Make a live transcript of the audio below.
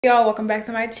Y'all, welcome back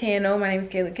to my channel. My name is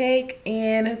Kayla Cake,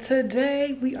 and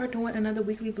today we are doing another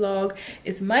weekly vlog.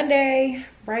 It's Monday,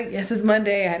 right? Yes, it's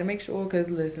Monday. I had to make sure because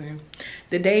listen,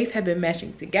 the days have been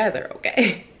meshing together,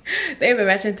 okay? They've been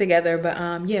meshing together,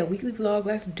 but yeah, weekly vlog,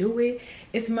 let's do it.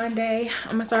 It's Monday.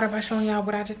 I'm gonna start off by showing y'all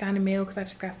what I just got in the mail because I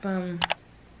just got some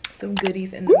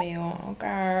goodies in the mail,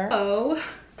 okay? Oh.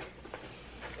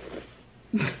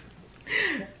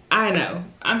 I know,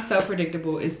 I'm so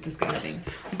predictable, it's disgusting.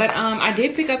 But I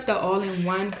did pick up the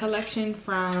all-in-one collection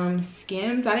from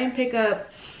Skims. I didn't pick up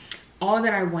all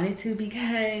that I wanted to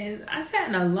because I set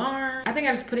an alarm. I think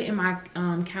I just put it in my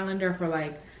calendar for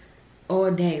like all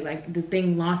day. Like the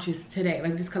thing launches today,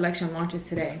 like this collection launches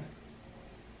today.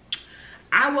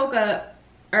 I woke up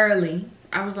early.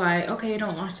 I was like, okay, it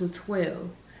don't launch till 12.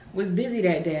 Was busy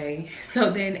that day.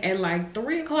 So then at like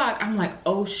 3 o'clock, I'm like,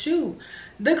 oh shoot,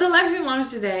 the collection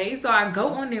launched today. So I go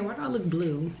on there. Why do I look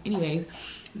blue? Anyways,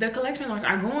 the collection launched.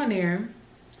 I go on there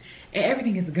and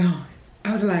everything is gone.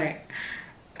 I was like,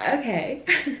 okay.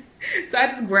 So I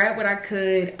just grabbed what I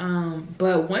could.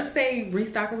 But once they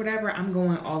restock or whatever, I'm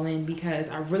going all in because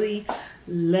I really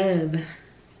love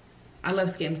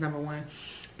Skims, number one.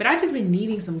 But I just been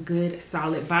needing some good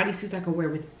solid bodysuits I could wear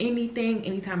with anything,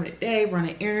 any time of the day,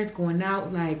 running errands, going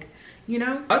out, like, you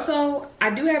know. Also, I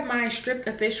do have my stripped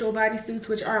official bodysuits,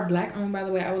 which are black owned, by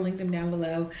the way. I will link them down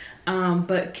below.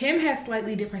 But Kim has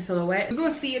slightly different silhouette. We're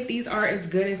gonna see if these are as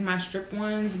good as my stripped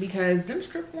ones because them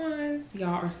stripped ones,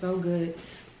 y'all, are so good.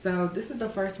 So this is the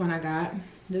first one I got.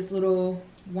 This little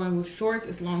one with shorts.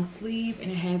 It's long sleeve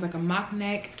and it has like a mock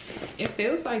neck. It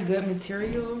feels like good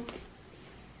material.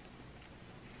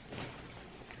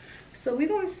 So we're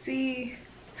gonna see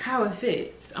how it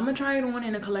fits. I'm gonna try it on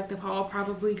in a collective haul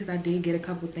probably because I did get a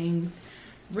couple things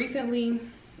recently.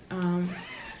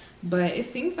 But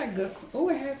it seems like good. Oh,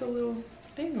 it has a little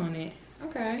thing on it.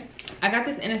 Okay. I got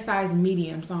this in a size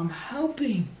medium, so I'm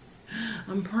hoping,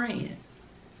 I'm praying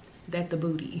that the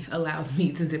booty allows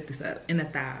me to zip this up in the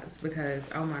thighs because,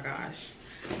 oh my gosh,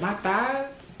 my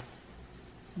thighs,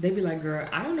 they be like, girl,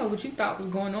 I don't know what you thought was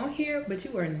going on here, but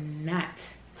you are not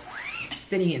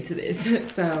fitting into this.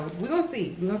 So we're gonna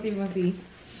see. We're gonna see.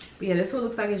 But yeah, this one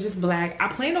looks like it's just black. I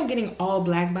planned on getting all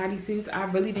black bodysuits. I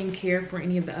really didn't care for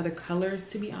any of the other colors,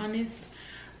 to be honest.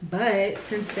 But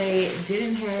since they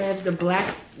didn't have the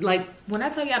black, like when I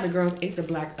tell y'all the girls ate the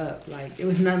black up, like it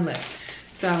was none left.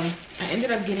 So I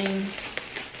ended up getting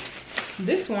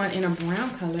this one in a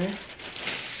brown color.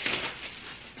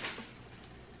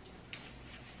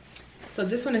 So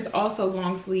this one is also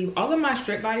long sleeve. All of my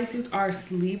strip bodysuits are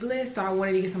sleeveless, so I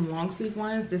wanted to get some long sleeve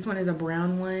ones. This one is a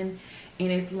brown one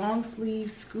and it's long sleeve,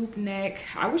 scoop neck.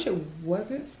 I wish it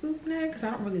wasn't scoop neck because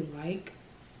I don't really like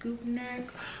scoop neck,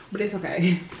 but it's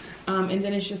okay. And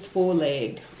then it's just full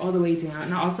legged all the way down.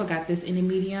 And I also got this in a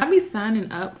medium. I'll be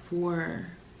signing up for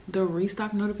the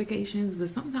restock notifications, but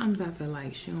sometimes I feel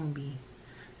like she don't be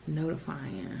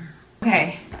notifying.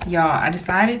 Okay, y'all, I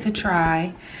decided to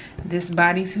try this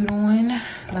bodysuit on.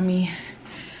 Let me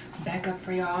back up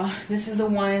for y'all. This is the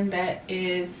one that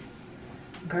is,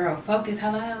 girl, focus,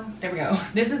 hello. There we go.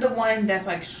 This is the one that's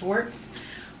like shorts.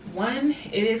 One,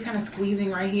 it is kind of squeezing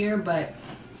right here, but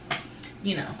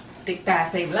you know, thick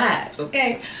thighs save lives,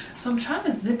 okay? So I'm trying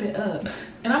to zip it up.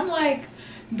 And I'm like,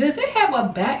 does it have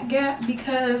a back gap?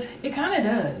 Because it kind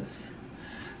of does.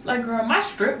 Like, girl, my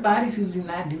strip bodysuits do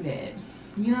not do that.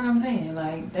 You know what I'm saying?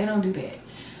 Like, they don't do that.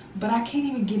 But I can't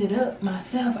even get it up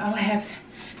myself. I would have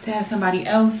to have somebody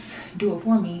else do it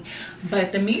for me.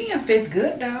 But the medium fits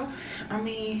good though. I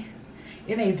mean,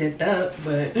 it ain't zipped up,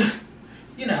 but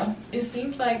you know, it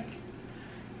seems like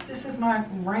this is my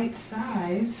right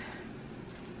size.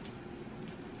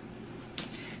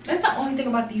 That's the only thing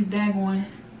about these daggone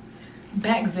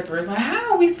back zippers. Like,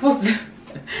 how are we supposed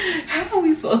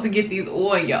to get these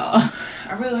on, y'all?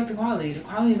 I really like the quality. The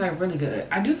quality is like really good.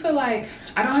 I do feel like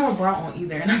I don't have a bra on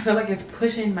either, and I feel like it's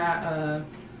pushing my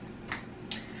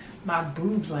my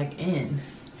boobs like in.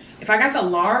 If I got the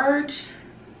large,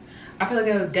 I feel like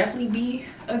it'll definitely be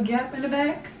a gap in the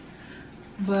back,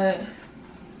 but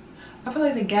I feel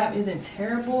like the gap isn't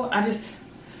terrible. I just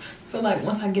feel like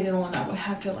once I get it on, I would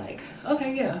have to like,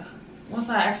 okay, yeah, once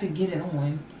I actually get it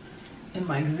on and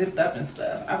like zipped up and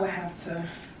stuff, I would have to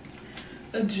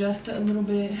adjust it a little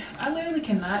bit. I literally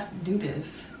cannot do this.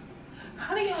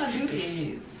 How do y'all do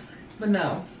this? But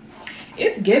no,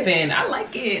 it's given. I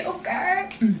like it. Okay.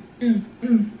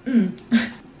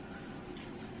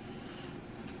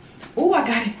 Oh, I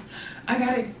got it. I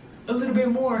got it a little bit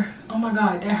more. Oh my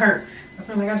god, that hurt. I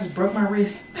feel like I just broke my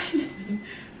wrist.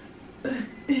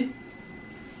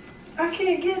 I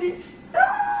can't get it.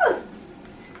 Ah!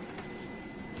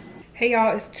 Hey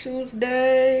y'all, it's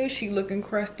Tuesday. She looking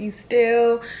crusty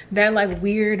still. That like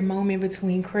weird moment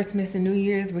between Christmas and New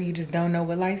Year's where you just don't know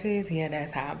what life is. Yeah,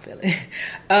 that's how I'm feeling.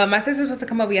 My sister was supposed to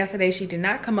come over yesterday. She did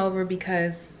not come over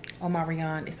because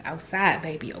Omarion is outside,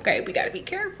 baby. Okay, we gotta be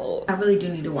careful. I really do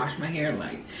need to wash my hair.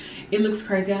 Like, it looks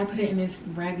crazy. I put it in this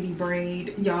raggedy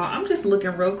braid. Y'all, I'm just looking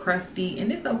real crusty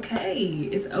and it's okay.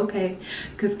 It's okay.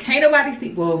 Cause can't nobody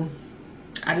see, well,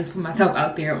 I just put myself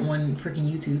out there on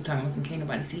freaking YouTube talking about some can't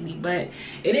nobody see me, but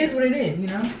it is what it is, you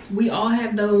know? We all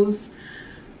have those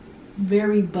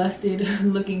very busted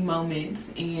looking moments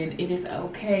and it is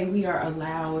okay. We are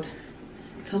allowed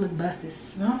to look busted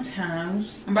sometimes.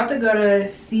 I'm about to go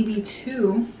to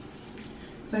CB2,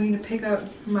 so I need to pick up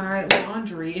my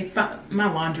laundry. My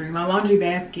laundry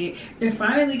basket. It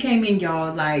finally came in,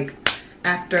 y'all, like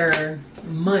after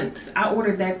months. I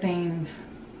ordered that thing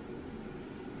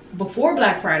before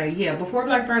Black Friday. Yeah, before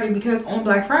Black Friday, because on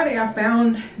Black Friday I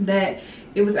found that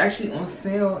it was actually on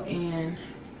sale and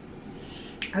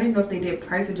I didn't know if they did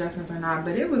price adjustments or not,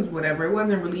 but it was whatever. It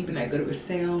wasn't really even that good of a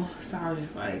sale, so I was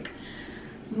just like,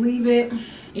 leave it.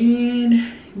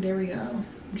 And there we go,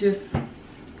 just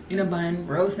in a bun,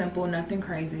 real simple, nothing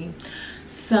crazy.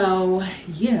 So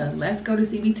yeah, let's go to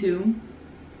CB2.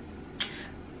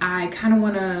 I kind of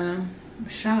want to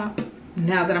shop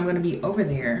now that I'm going to be over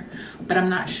there, but I'm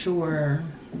not sure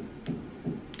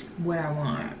what I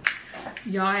want.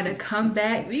 Y'all, had to come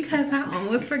back because I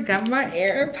almost forgot my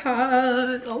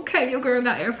AirPods. Okay, your girl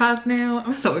got AirPods now.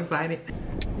 I'm so excited.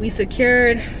 We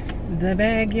secured the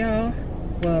bag, y'all.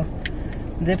 Well,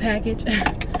 the package.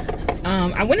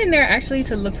 I went in there actually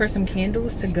to look for some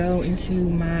candles to go into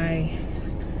my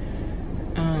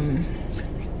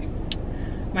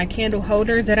my candle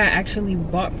holders that I actually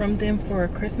bought from them for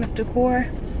Christmas decor,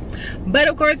 but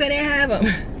of course they didn't have them.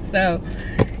 So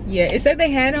yeah, it said they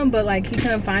had them, but like he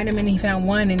couldn't find them and he found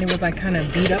one and it was like kind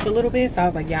of beat up a little bit. So I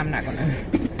was like, yeah,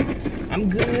 I'm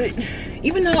good.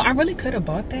 Even though I really could have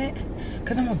bought that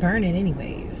because I'm gonna burn it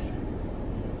anyways.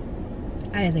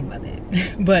 I didn't think about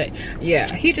that. But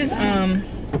yeah, he just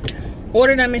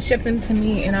ordered them and shipped them to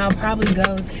me, and I'll probably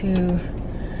go to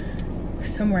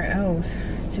somewhere else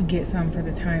to get some for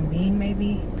the time being.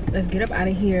 Maybe let's get up out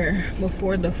of here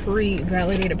before the free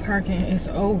validated parking is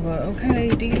over. Okay,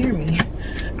 do you hear me?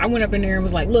 I went up in there and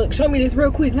was like, look, show me this real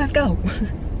quick, let's go.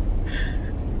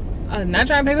 I'm not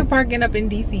trying to pay for parking up in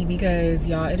DC because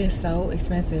y'all, it is so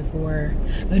expensive for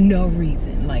no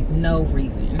reason, like no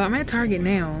reason. I'm at Target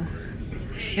now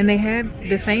and they have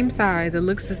the same size, it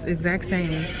looks the exact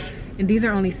same, and these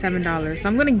are only $7. So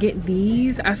I'm gonna get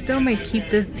these. I still may keep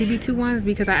the CB2 ones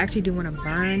because I actually do want to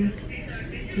burn,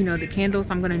 you know, the candles.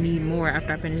 I'm gonna need more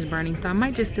after I finish burning, so I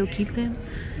might just still keep them.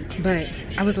 But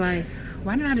I was like,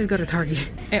 why didn't I just go to Target?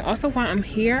 And also while I'm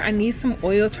here, I need some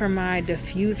oils for my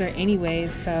diffuser anyways,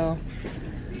 so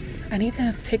I need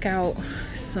to pick out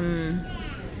some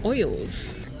oils.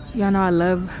 Y'all know I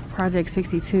love Project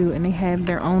 62 and they have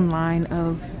their own line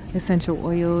of essential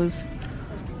oils.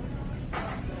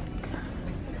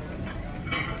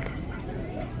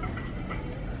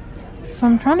 So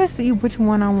I'm trying to see which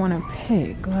one I want to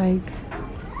pick. Like,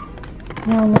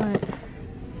 do I want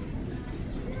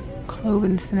clove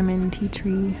and cinnamon, tea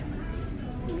tree?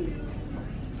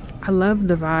 I love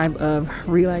the vibe of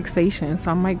relaxation,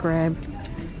 so I might grab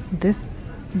this.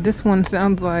 This one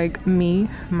sounds like me,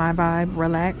 my vibe,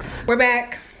 relax. We're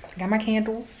back. Got my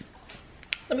candles.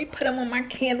 Let me put them on my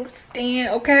candle stand.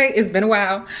 Okay, it's been a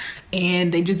while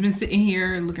and they just been sitting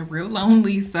here looking real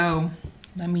lonely, so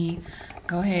let me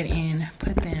go ahead and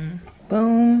put them.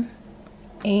 Boom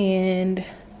and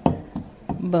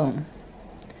boom.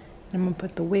 I'm gonna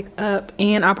put the wick up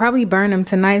and I'll probably burn them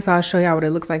tonight, so I'll show y'all what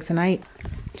it looks like tonight.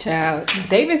 Child,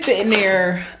 they've been sitting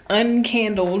there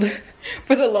uncandled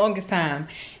for the longest time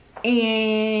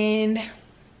and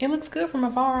it looks good from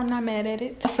afar. I'm not mad at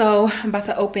it. So I'm about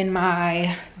to open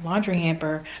my laundry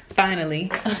hamper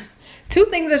finally. Two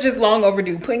things that's just long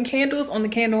overdue: putting candles on the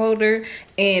candle holder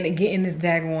and getting this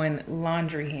daggone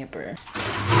laundry hamper.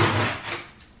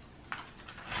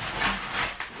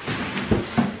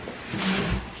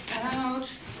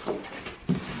 Ouch.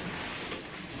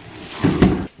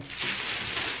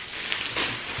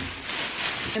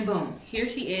 And boom, here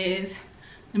she is.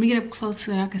 Let me get up close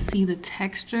so y'all can see the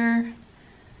texture.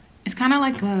 It's kind of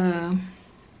like a,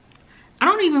 I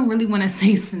don't even really want to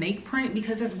say snake print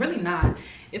because it's really not.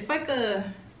 It's like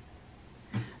a,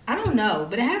 I don't know,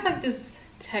 but it has like this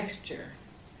texture.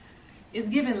 It's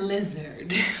giving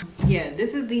lizard. Yeah,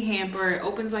 this is the hamper. It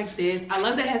opens like this. I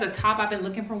love that it has a top. I've been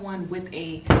looking for one with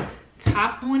a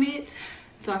top on it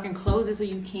so I can close it so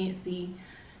you can't see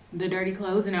the dirty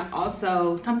clothes, and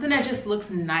also something that just looks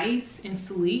nice and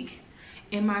sleek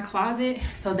in my closet,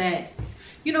 so that,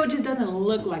 you know, it just doesn't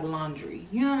look like laundry.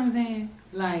 You know what I'm saying?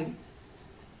 Like,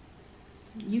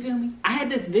 you feel me? I had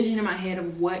this vision in my head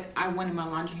of what I wanted my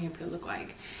laundry hamper to look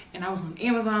like, and I was on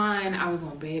Amazon, I was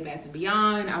on Bed Bath &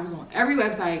 Beyond, I was on every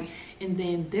website, and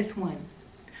then this one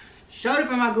showed up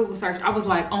in my Google search. I was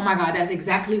like, oh my God, that's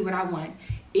exactly what I want.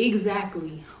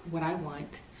 Exactly what I want.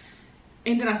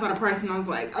 And then I saw the price and I was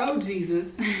like, oh Jesus.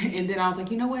 And then I was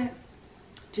like, you know what?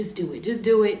 Just do it. Just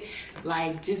do it.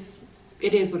 Like, just,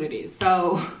 it is what it is.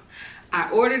 So I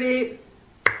ordered it.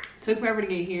 Took forever to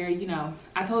get here. You know,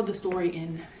 I told the story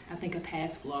in, I think, a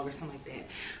past vlog or something like that.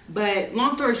 But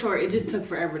long story short, it just took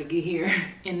forever to get here.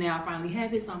 And now I finally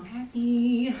have it, so I'm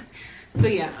happy. So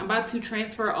yeah, I'm about to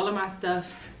transfer all of my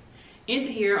stuff into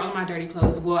here, all of my dirty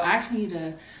clothes. Well, I actually need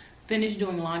to finish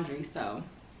doing laundry, so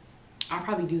I'll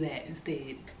probably do that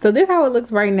instead. So this is how it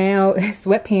looks right now.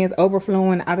 Sweatpants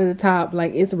overflowing out of the top.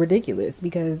 Like, it's ridiculous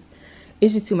because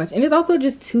it's just too much. And it's also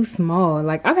just too small.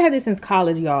 Like, I've had this since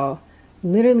college, y'all.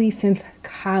 Literally since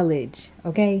college,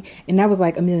 okay? And that was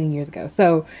like a million years ago.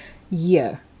 So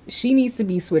yeah, she needs to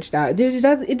be switched out.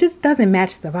 It just doesn't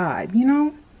match the vibe, you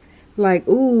know? Like,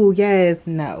 ooh, yes,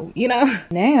 no, you know?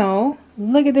 Now,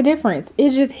 look at the difference.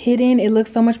 It's just hidden. It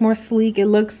looks so much more sleek.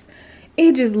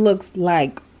 It just looks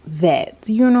like that.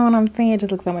 You know what I'm saying? It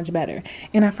just looks so much better.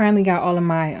 And I finally got all of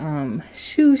my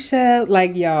shoes shelved.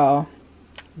 Like, y'all,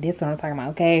 this is what I'm talking about,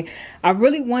 okay? I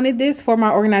really wanted this for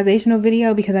my organizational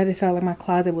video because I just felt like my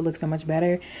closet would look so much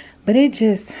better. But it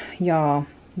just, y'all,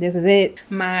 this is it.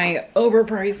 My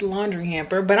overpriced laundry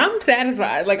hamper. But I'm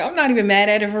satisfied. Like, I'm not even mad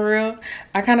at it for real.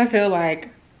 I kind of feel like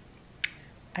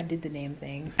I did the damn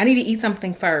thing. I need to eat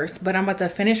something first, but I'm about to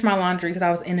finish my laundry because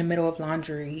I was in the middle of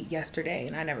laundry yesterday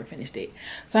and I never finished it.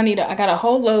 So I got a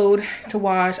whole load to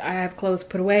wash. I have clothes to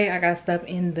put away. I got stuff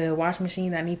in the wash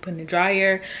machine that I need to put in the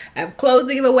dryer. I have clothes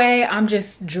to give away. I'm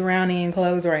just drowning in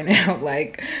clothes right now.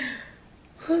 Like,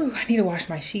 whew, I need to wash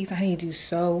my sheets. I need to do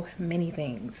so many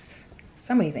things.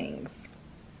 So many things.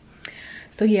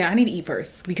 So yeah, I need to eat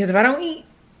first because if I don't eat,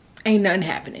 ain't nothing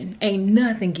happening. Ain't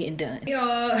nothing getting done.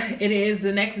 Y'all, it is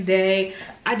the next day.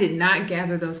 I did not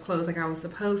gather those clothes like I was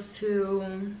supposed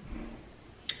to.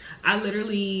 I don't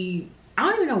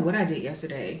even know what I did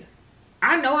yesterday.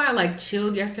 I know I like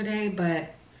chilled yesterday,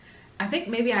 but I think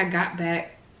maybe I got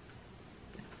back.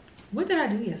 What did I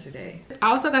do yesterday?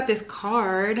 I also got this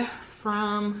card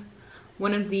from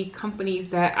one of the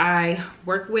companies that I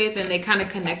work with, and they kind of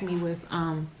connect me with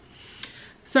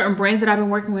certain brands that I've been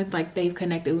working with. Like, they've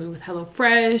connected me with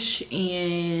HelloFresh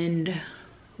and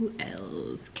who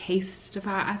else?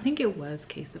 Casetify. I think it was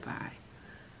Casetify.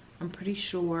 I'm pretty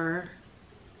sure.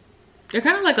 They're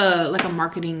kind of like a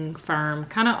marketing firm,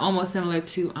 kind of almost similar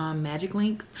to Magic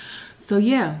Links. So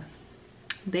yeah,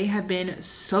 they have been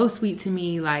so sweet to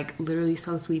me, like literally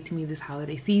so sweet to me this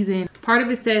holiday season. Part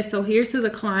of it says, so here's to the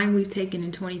climb we've taken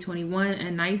in 2021, a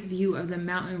nice view of the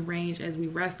mountain range as we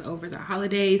rest over the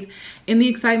holidays and the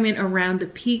excitement around the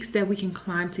peaks that we can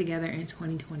climb together in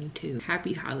 2022.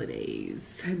 Happy holidays.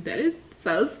 That is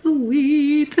so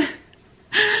sweet.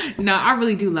 No, I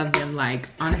really do love them. Like,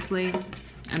 honestly,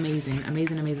 amazing,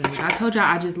 amazing, amazing. I told y'all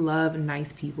I just love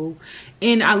nice people,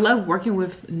 and I love working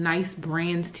with nice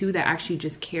brands too that actually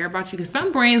just care about you, because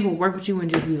some brands will work with you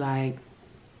and just be like,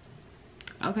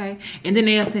 okay, and then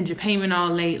they'll send your payment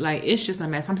all late. Like, it's just a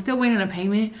mess. I'm still waiting on a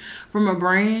payment from a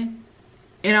brand,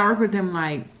 and I work with them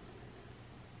like,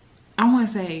 I want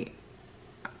to say,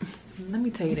 let me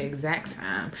tell you the exact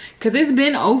time, because it's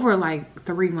been over like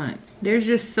 3 months. There's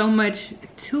just so much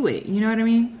to it, you know what I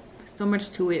mean? So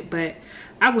much to it, but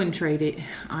I wouldn't trade it,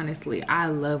 honestly. I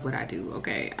love what I do,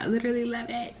 okay? I literally love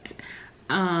it.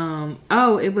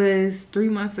 Oh, it was 3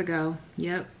 months ago.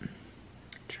 Yep,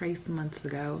 trace months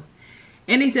ago.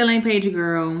 And they still ain't paid you,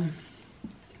 girl.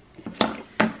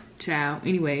 Ciao.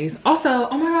 Anyways, also,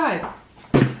 oh my god,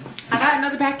 I got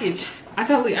another package.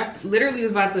 I literally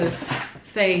was about to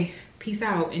say peace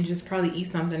out and just probably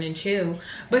eat something and chill,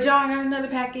 but y'all, I got another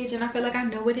package and I feel like I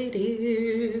know what it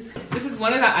is. This is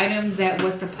one of the items that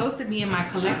was supposed to be in my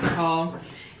collector haul,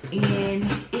 and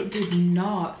it did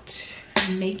not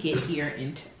make it here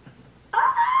in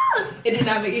it did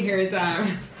not make it here in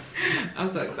time. I'm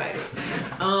so excited.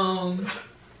 Oh,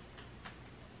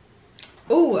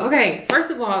 okay,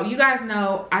 first of all, you guys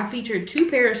know I featured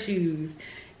 2 pair of shoes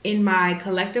in my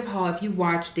collective haul. If you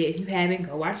watched it, if you haven't,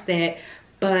 go watch that.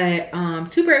 But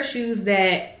 2 pair of shoes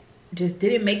that just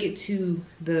didn't make it to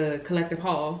the collective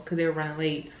haul because they were running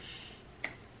late.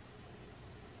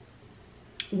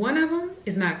 One of them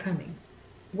is not coming.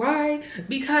 Why?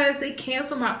 Because they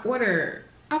canceled my order.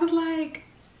 I was like,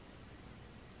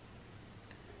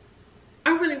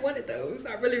 I really wanted those.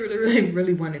 I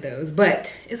really wanted those.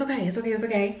 But it's okay, it's okay, it's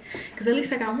okay. Because at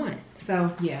least I got one. So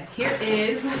yeah, here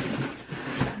is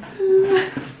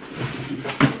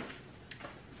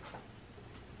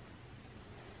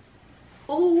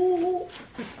ooh.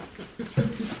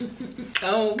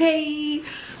 Okay,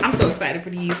 I'm so excited for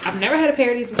these. I've never had a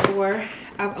pair of these before.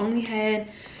 I've only had,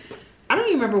 I don't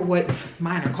even remember what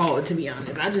mine are called, to be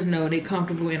honest. I just know they're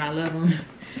comfortable and I love them,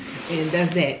 and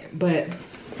that's that. But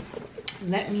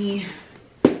let me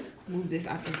move this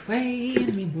out the way.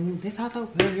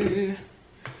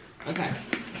 Okay,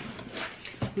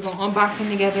 we're gonna unbox them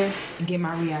together and get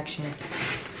my reaction.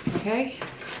 Okay,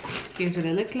 here's what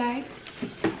it looks like.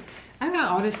 I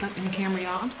got all this stuff in the camera,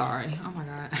 y'all. I'm sorry. Oh my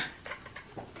god.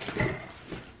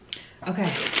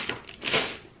 Okay.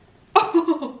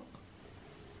 Oh.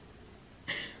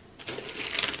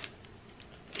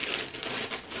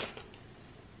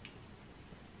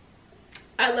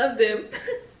 I love them.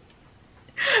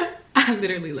 I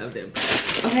literally love them.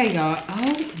 Okay, y'all.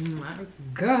 Oh my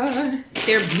god.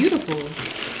 They're beautiful.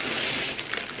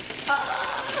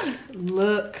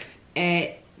 Look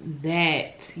at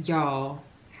that, y'all.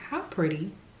 How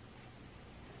pretty.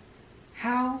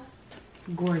 How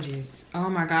gorgeous. Oh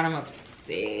my god, I'm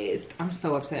obsessed. I'm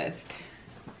so obsessed.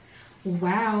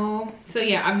 Wow. So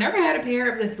yeah, I've never had a pair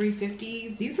of the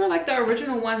 350s. These were like the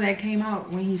original one that came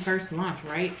out when he first launched,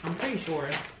 right? I'm pretty sure.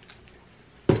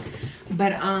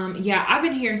 But yeah, I've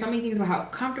been hearing so many things about how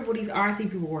comfortable these are. I see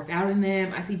people work out in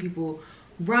them. I see people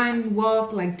run,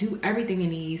 walk, like do everything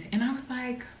in these. And I was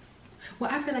like,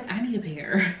 well, I feel like I need a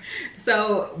pair.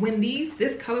 So when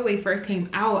this colorway first came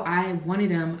out, I wanted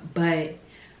them, but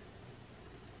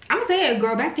I'm gonna say it,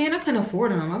 girl, back then I couldn't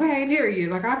afford them. Okay, period.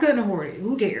 Like, I couldn't afford it.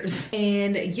 Who cares?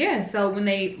 And yeah, so when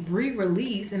they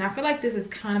re-released, and I feel like this is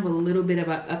kind of a little bit of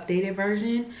an updated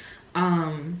version,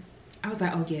 I was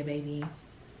like, oh yeah, baby,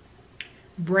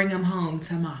 bring them home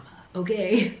to mama.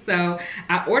 Okay, so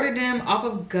I ordered them off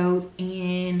of Goat,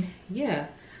 and yeah,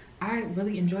 I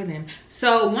really enjoy them.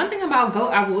 So one thing about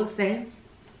Goat, I will say,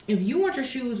 if you want your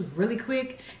shoes really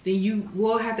quick, then you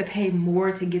will have to pay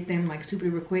more to get them like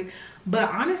super quick. But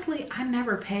honestly, I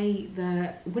never pay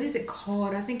the, what is it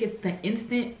called? I think it's the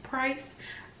instant price.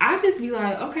 I just be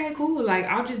like, okay, cool. Like,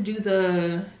 I'll just do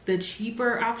the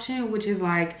cheaper option, which is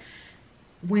like,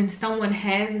 when someone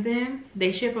has them,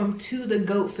 they ship them to the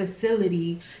Goat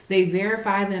facility. They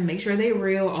verify them, make sure they're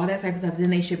real, all that type of stuff. Then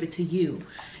they ship it to you.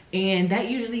 And that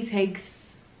usually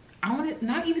takes,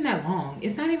 not even that long.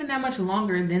 It's not even that much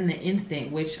longer than the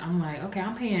instant, which I'm like, okay,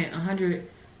 I'm paying 100.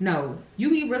 No, you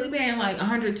be really paying like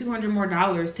 100, 200 more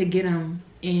dollars to get them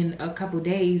in a couple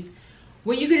days,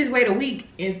 when you could just wait a week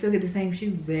and still get the same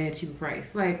shoe, bad cheaper price.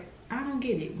 Like, I don't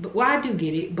get it. But, well, I do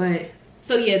get it, but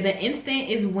so yeah, the instant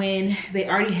is when they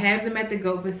already have them at the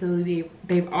Goat facility.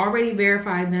 They've already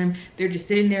verified them. They're just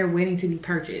sitting there waiting to be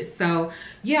purchased. So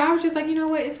yeah, I was just like, you know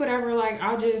what, it's whatever. Like,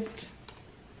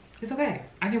 it's okay.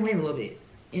 I can wait a little bit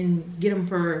and get them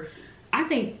for, I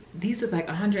think these was like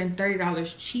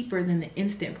 $130 cheaper than the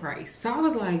instant price. So I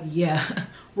was like, yeah,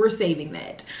 we're saving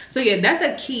that. So yeah, that's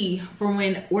a key for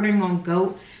when ordering on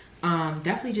Goat.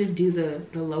 Definitely just do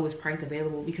the lowest price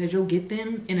available, because you'll get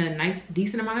them in a nice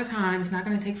decent amount of time. It's not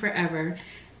going to take forever,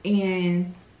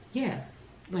 and yeah,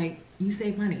 like, you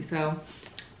save money. So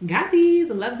got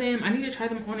these, I love them. I need to try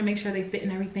them on and make sure they fit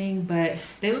and everything, but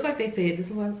they look like they fit.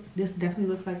 This definitely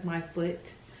looks like my foot,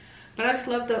 but I just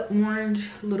love the orange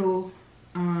little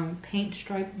paint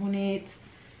stripe on it,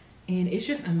 and it's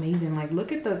just amazing. Like,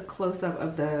 look at the close-up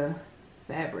of the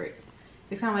fabric.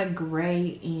 It's kind of like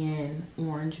gray and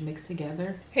orange mixed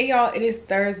together. Hey y'all, it is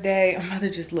Thursday. I'm about to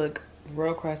just look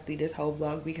real crusty this whole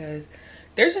vlog, because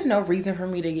there's just no reason for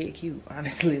me to get cute,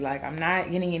 honestly. Like, I'm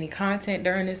not getting any content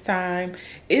during this time.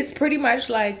 It's pretty much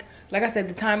like I said,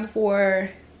 the time before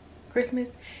Christmas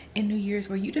and New Year's,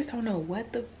 where you just don't know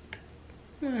what the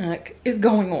fuck is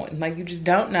going on. Like, you just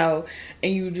don't know,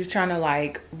 and you're just trying to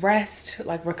like rest,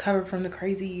 like recover from the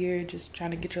crazy year, just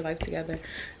trying to get your life together.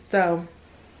 So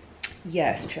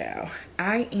yes, child,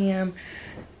 I am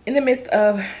in the midst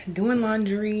of doing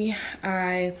laundry.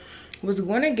 I was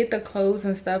going to get the clothes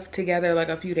and stuff together like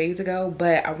a few days ago,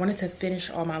 but I wanted to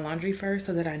finish all my laundry first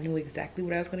so that I knew exactly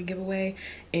what I was going to give away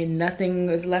and nothing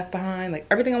was left behind. Like,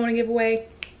 everything I want to give away,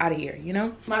 out of here, you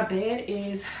know? My bed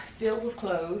is filled with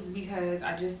clothes because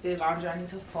I just did laundry. I need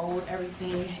to fold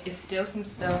everything. It's still some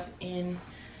stuff in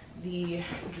the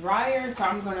dryer, so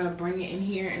I'm gonna bring it in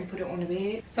here and put it on the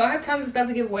bed. So I have tons of stuff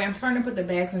to give away. I'm starting to put the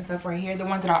bags and stuff right here, the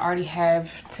ones that I already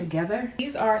have together.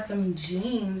 These are some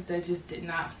jeans that just did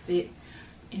not fit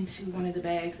into one of the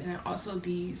bags, and then also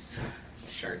these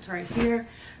shirts right here.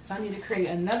 So I need to create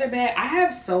another bag. I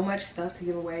have so much stuff to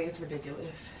give away, it's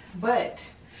ridiculous, but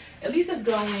at least it's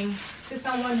going to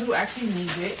someone who actually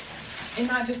needs it and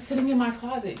not just sitting in my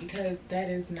closet, because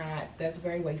that's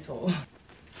very wasteful.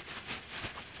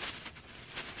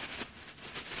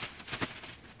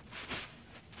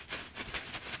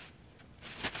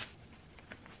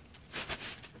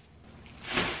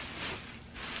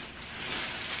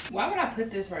 Why would I put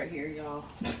this right here, y'all?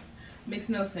 Makes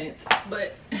no sense.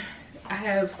 But I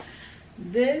have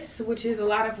this, which is a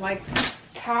lot of like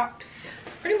tops,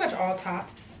 pretty much all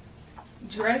tops,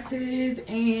 dresses,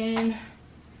 and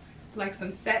like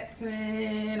some sets,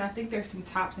 and I think there's some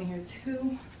tops in here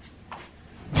too.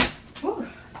 Whew.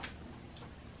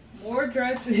 More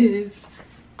dresses,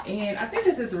 and I think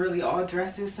this is really all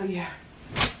dresses, so yeah.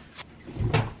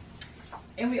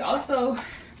 And we also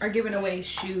are giving away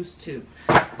shoes too.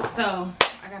 So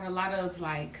I got a lot of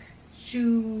like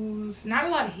shoes, not a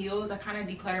lot of heels. I kind of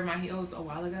decluttered my heels a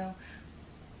while ago.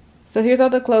 So here's all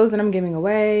the clothes that I'm giving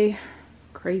away.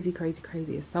 Crazy, crazy,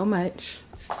 crazy. It's so much.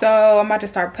 So I'm about to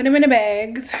start putting them in the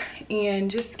bags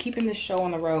and just keeping this show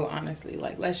on the road, honestly.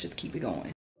 Like, let's just keep it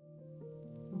going.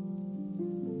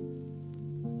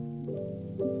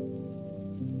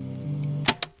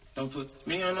 Don't put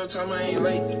me on no time, I ain't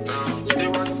late.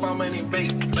 Still rockin' by money,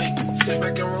 bait. Sit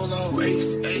back and roll on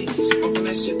eight. Smoking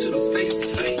that shit to the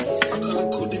face. I call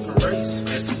it cool, different race.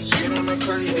 Shit on the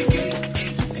car, hit the gate.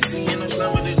 Ain't seen no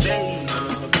slam of the day.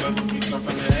 Trouble, we come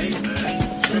from the A.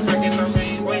 Straight back and off,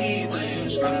 ain't waiting.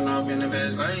 Starting off in the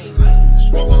fast lane.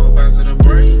 Smoke all back to the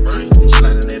brain.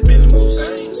 Sliding that Bentley move,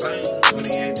 same.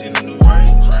 2018, the new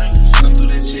range. Come through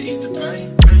that shit, ease the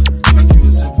pain. Fuck you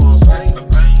a simple pain.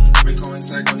 Rico and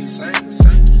Sack on these saints.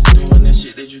 Doing that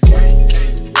shit that you can't.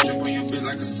 Drip on your bit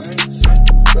like a saint.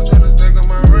 I'm tryna stack on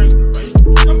my ring.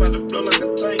 I'm about to blow like a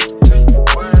tank.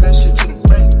 Wire that shit to the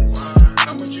bank.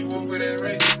 How much you want for that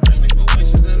rate? Ain't it for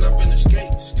winches and up in the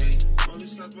skate.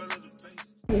 Police got well of the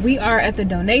face. We are at the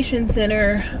donation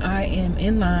center. I am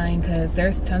in line because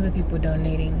there's tons of people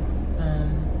donating.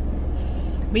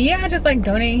 But yeah, I just like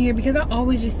donating here because I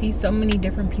always just see so many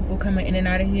different people coming in and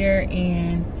out of here,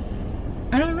 and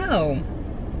I don't know,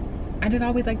 I just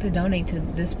always like to donate to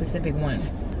this specific one.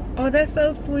 Oh, that's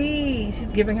so sweet.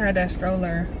 She's giving her that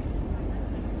stroller.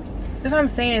 That's what I'm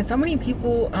saying. So many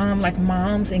people, like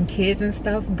moms and kids and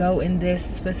stuff, go in this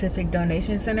specific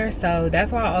donation center. So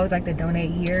that's why I always like to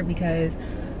donate here, because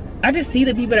I just see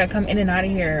the people that come in and out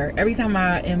of here every time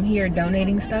I am here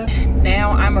donating stuff.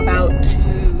 Now I'm about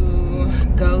to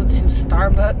go to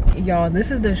Starbucks. Y'all,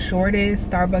 this is the shortest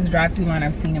Starbucks drive-thru line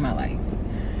I've seen in my life.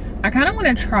 I kind of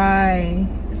want to try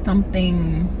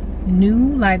something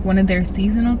new, like one of their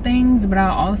seasonal things, but I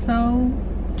also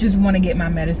just want to get my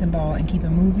medicine ball and keep it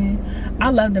moving. I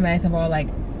love the medicine ball. Like,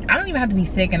 I don't even have to be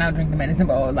sick and I'll drink the medicine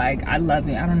ball. Like, I love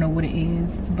it. I don't know what it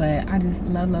is, but I just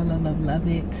love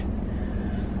it.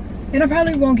 And I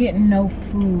probably won't get no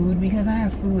food because I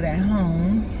have food at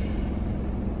home.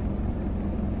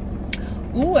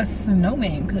 Ooh, a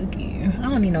snowman cookie. I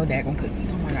don't need no daggone cookie.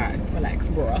 Oh my god, relax,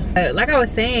 bro. Like I was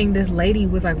saying, this lady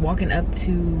was like walking up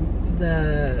to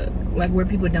the, like where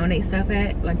people donate stuff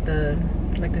at, like the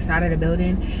side of the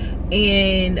building,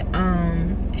 and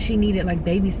she needed like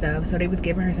baby stuff, so they was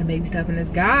giving her some baby stuff, and this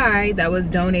guy that was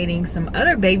donating some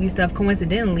other baby stuff,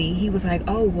 coincidentally, he was like,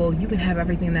 oh well, you can have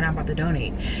everything that I'm about to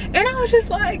donate. And I was just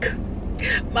like,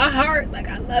 my heart, like,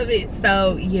 I love it.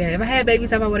 So yeah, if I had baby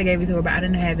stuff I would have gave it to her, but I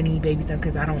didn't have any baby stuff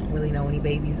because I don't really know any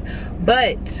babies.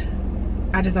 But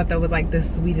I just thought that was like the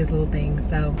sweetest little thing.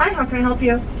 So hi, how can I help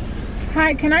you?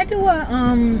 Hi, can I do a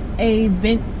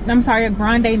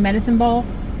grande medicine ball?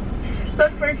 So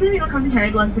unfortunately we don't have the cherry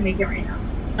blend to make it right now.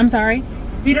 I'm sorry?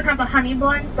 We don't have the honey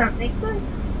blend, that makes sense.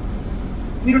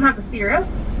 We don't have the syrup.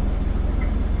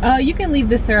 You can leave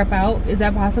the syrup out. Is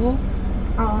that possible?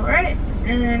 Alright.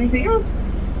 And anything else?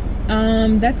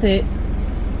 That's it.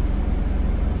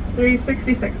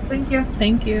 $3.66. Thank you.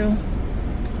 Thank you.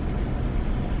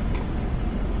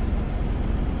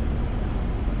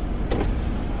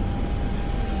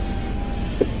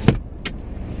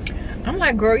 I'm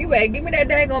like, girl, you better give me that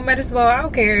daggone medicine ball. I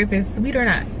don't care if it's sweet or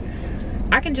not.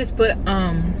 I can just put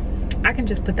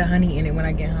the honey in it when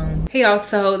I get home. Hey y'all,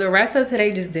 so the rest of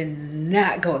today just did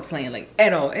not go as planned, like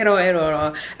at all.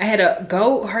 I had to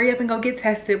go hurry up and go get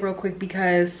tested real quick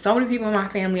because so many people in my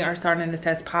family are starting to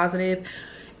test positive,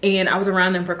 and I was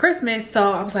around them for Christmas,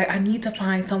 so I was like, I need to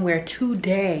find somewhere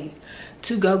today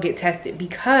to go get tested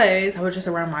because I was just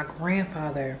around my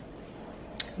grandfather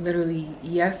literally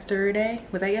yesterday.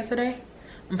 Was that yesterday?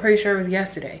 I'm pretty sure it was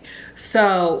yesterday.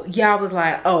 So yeah, I was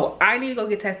like, oh, I need to go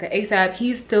get tested ASAP.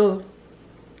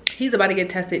 He's about to get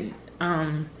tested.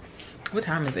 What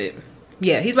time is it?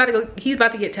 Yeah, he's about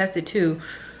to get tested too.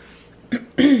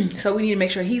 So we need to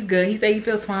make sure he's good. He said he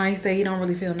feels fine. He said he don't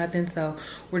really feel nothing, so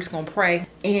we're just gonna pray.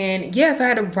 And yeah, so I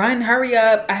had to run, hurry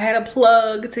up. I had a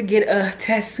plug to get a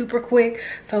test super quick.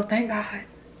 So thank God.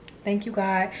 Thank you,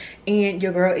 God. And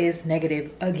your girl is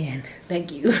negative again.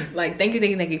 Thank you. Like, thank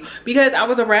you. Because I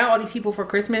was around all these people for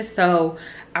Christmas, so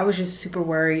I was just super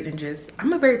worried and just,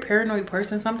 I'm a very paranoid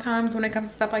person sometimes when it comes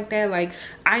to stuff like that. Like,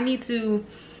 I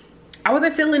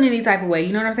wasn't feeling any type of way,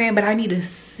 you know what I'm saying? But I need to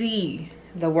see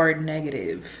the word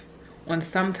negative on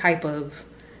some type of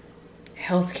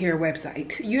healthcare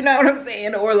website, you know what I'm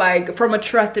saying? Or like from a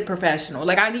trusted professional.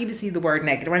 Like, I need to see the word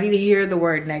negative. I need to hear the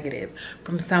word negative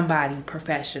from somebody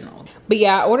professional. But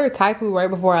yeah, I ordered Thai food right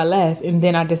before I left, and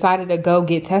then I decided to go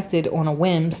get tested on a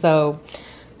whim. So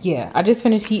yeah, I just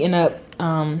finished heating up.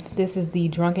 This is the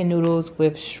drunken noodles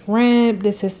with shrimp.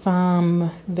 This is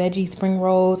some veggie spring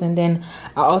rolls, and then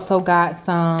I also got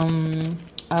some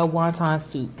wonton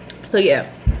soup. So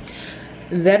yeah,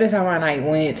 that is how my night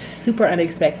went. Super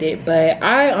unexpected, but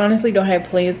I honestly don't have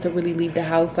plans to really leave the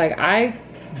house. Like, I've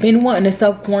been wanting to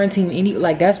self-quarantine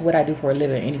like that's what I do for a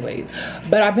living anyways.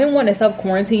 But I've been wanting to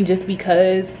self-quarantine just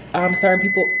because certain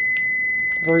people,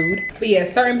 rude, but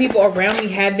yeah, certain people around me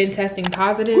have been testing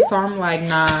positive, so I'm like,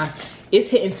 nah, it's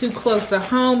hitting too close to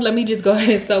home. Let me just go ahead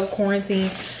and self-quarantine.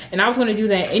 And I was gonna do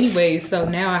that anyways, so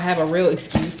now I have a real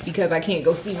excuse because I can't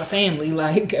go see my family.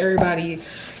 Like, everybody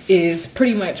is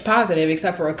pretty much positive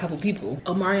except for a couple people.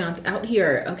 Omarion's out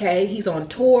here, okay? He's on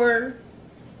tour.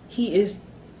 He is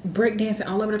breakdancing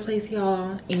all over the place,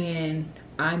 y'all, and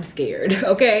I'm scared,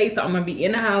 okay? So I'm gonna be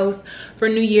in the house for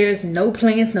New Year's. No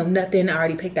plans, no nothing. I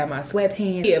already picked out my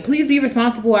sweatpants. Yeah, please be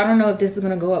responsible. I don't know if this is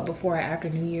gonna go up before or after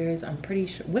New Year's. I'm pretty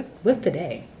sure. What's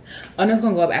today? Oh no, it's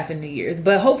gonna go up after New Year's.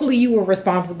 But hopefully you were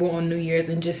responsible on New Year's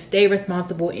and just stay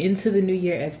responsible into the new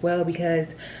year as well, because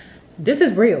this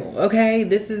is real, okay?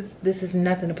 This is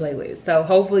nothing to play with. So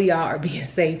hopefully y'all are being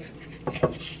safe.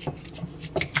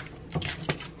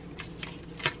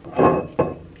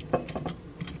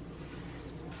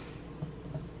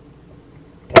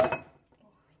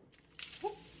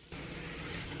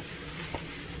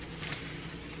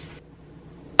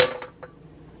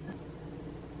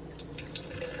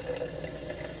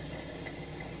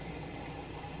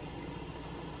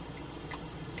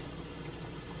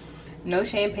 No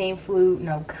champagne flute,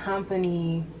 no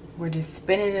company. We're just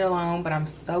spinning it alone, but I'm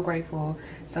so grateful.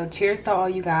 So cheers to all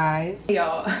you guys.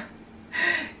 Y'all,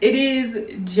 it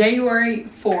is January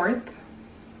 4th.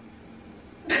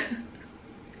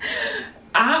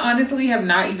 I honestly have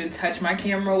not even touched my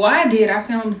camera. Well, I did. I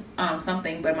filmed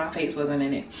something, but my face wasn't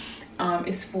in it.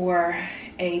 It's for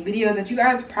a video that you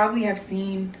guys probably have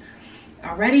seen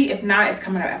already. If not, it's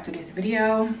coming up after this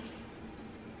video.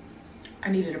 I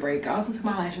needed a break. I also took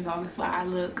my lashes off. That's why I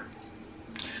look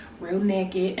real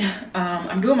naked.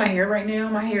 I'm doing my hair right now.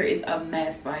 My hair is a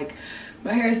mess. Like,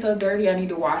 my hair is so dirty. I need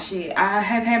to wash it. I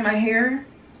have had my hair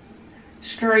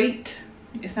straight.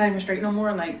 It's not even straight no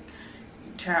more. Like,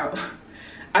 child,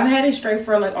 I've had it straight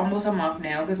for like almost a month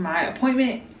now, because my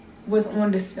appointment was on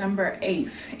December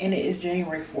 8th and it is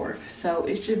January 4th. So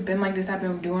it's just been like this. I've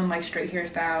been doing like straight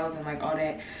hairstyles and like all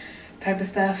that type of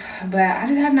stuff, but I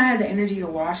just have not had the energy to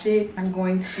wash it. I'm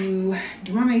going to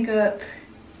do my makeup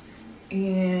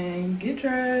and get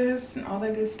dressed and all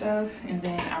that good stuff, and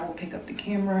then I will pick up the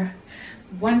camera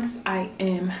once I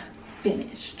am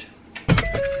finished.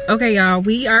 Okay, y'all,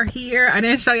 we are here. I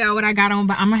didn't show y'all what I got on,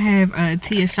 but I'm gonna have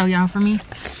Tia show y'all for me.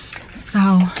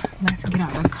 So let's get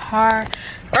out of the car.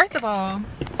 First of all,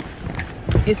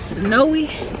 it's snowy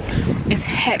as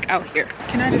heck out here.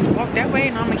 Can I just walk that way?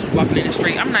 And I'm gonna keep walking in the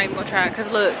street. I'm not even gonna try it, because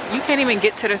look, you can't even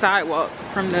get to the sidewalk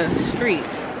from the street.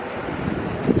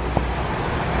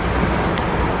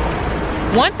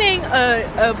 One thing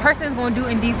a person's gonna do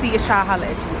in DC is try to holler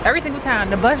at you. Every single time.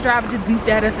 The bus driver just beeped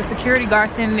at us. The security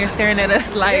guard standing there staring at us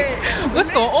like,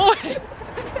 what's going on?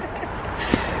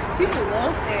 People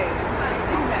lost it. Like,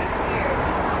 I'm not scared.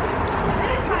 And then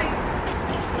it's like,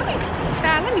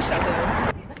 let me show them.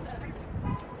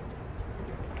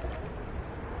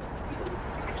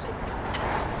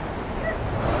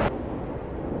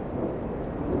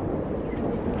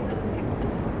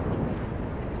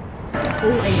 Oh,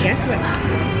 and guess what?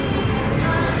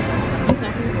 It's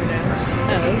not here though.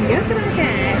 Oh, guess what I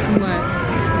got? What?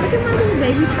 Look at my little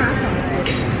baby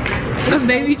tripod. A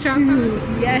baby tripod?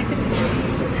 Yes.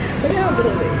 Look how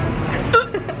little it is.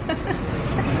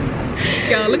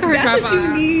 y'all. Look at her That's tripod. what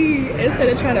you need instead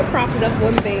of trying to prop it up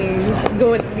on things.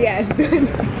 Doing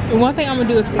One thing I'm gonna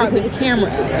do is prop this camera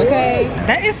up, okay?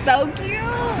 That is so cute.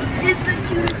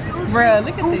 Bro,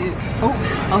 look at this. Oh,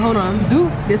 hold on.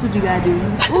 Dude, this what you gotta do.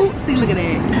 Ooh, see, look at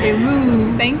that. It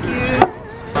moves. Thank you.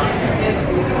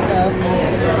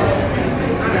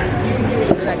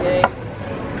 Is that good?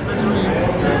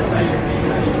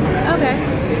 Okay.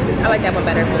 I like that one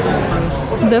better.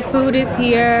 The food is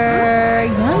here.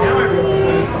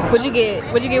 Yummy. What'd you get?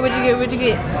 What'd you get? What'd you get? What'd you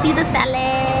get? Caesar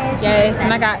salad. Yes,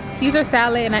 and I got Caesar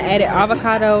salad and I added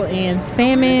avocado and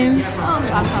salmon.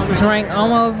 Drink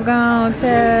almost gone,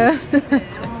 child.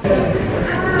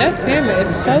 That salmon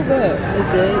is so good. It's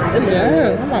good.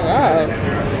 Yeah, oh my god.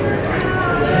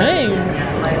 Dang.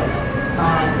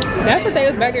 That's what they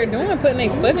was back there doing, putting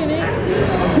their foot in it.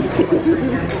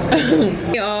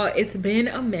 Y'all, it's been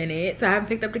a minute. So I haven't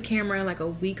picked up the camera in like a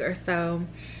week or so.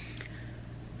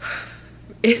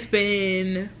 It's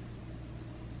been,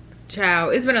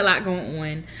 child, it's been a lot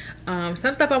going on.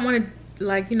 Some stuff I want to,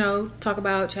 like, you know, talk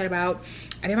about, chat about.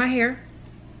 I did my hair.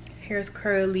 Hair is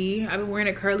curly. I've been wearing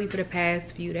it curly for the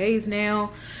past few days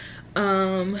now.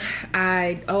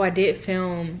 I did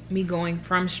film me going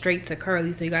from straight to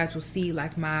curly, so you guys will see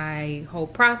like my whole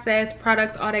process,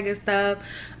 products, all that good stuff.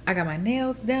 I got my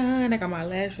nails done, I got my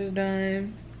lashes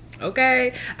done.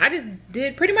 Okay, I just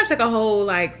did pretty much like a whole,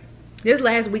 like, this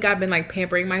last week I've been like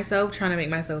pampering myself, trying to make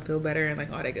myself feel better and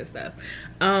like all that good stuff.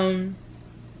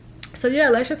 So yeah,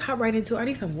 let's just hop right into it. I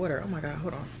need some water. Oh my god,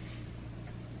 hold on.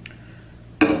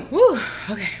 Woo,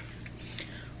 okay.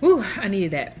 Woo, I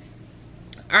needed that.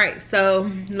 All right,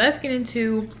 so let's get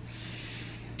into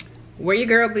where your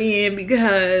girl been,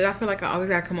 because I feel like I always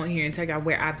gotta come on here and tell y'all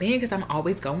where I've been, because I'm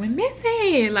always going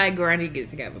missing. Like, girl, I need to get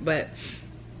it together. But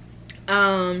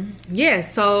yeah,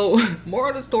 so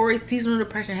moral of the story, seasonal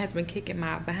depression has been kicking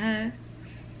my behind.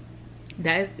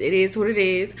 It is what it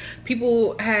is.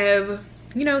 People have,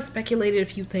 you know, speculated a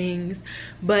few things,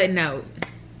 but no,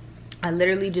 I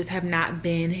literally just have not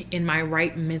been in my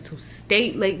right mental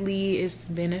state lately. It's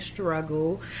been a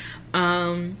struggle.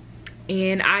 And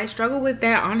I struggle with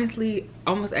that honestly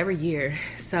almost every year.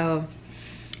 So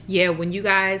yeah, when you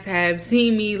guys have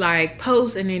seen me like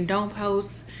post and then don't post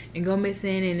and go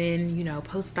missing, and then, you know,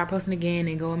 start posting again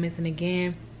and go missing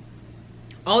again,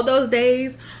 all those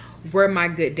days were my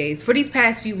good days for these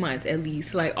past few months, at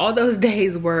least. Like, all those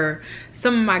days were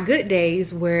some of my good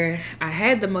days where I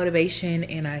had the motivation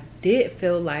and I did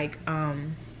feel like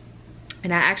and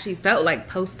I actually felt like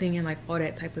posting and like all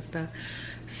that type of stuff.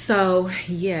 So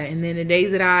yeah, and then the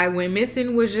days that I went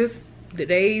missing was just the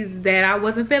days that I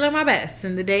wasn't feeling my best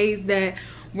and the days that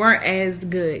weren't as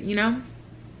good, you know.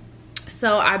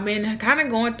 So I've been kind of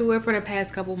going through it for the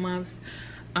past couple months,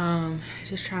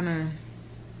 just trying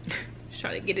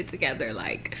to get it together.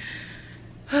 Like,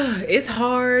 it's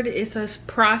hard, it's a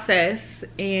process,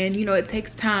 and you know, it takes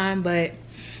time, but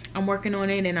I'm working on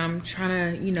it, and I'm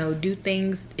trying to, you know, do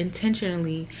things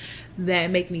intentionally that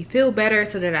make me feel better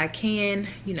so that I can,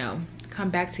 you know,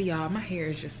 come back to y'all. My hair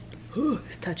is just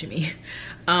it's touching me.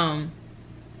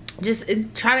 Just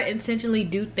try to intentionally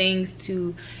do things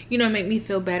to, you know, make me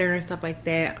feel better and stuff like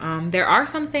that. There are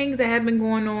some things that have been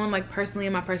going on, like personally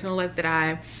in my personal life, that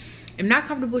I am not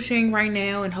comfortable sharing right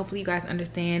now, and hopefully you guys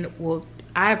understand. Well,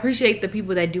 I appreciate the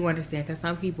people that do understand, because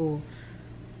some people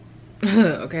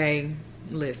okay,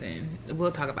 listen,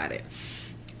 we'll talk about it.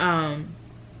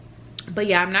 But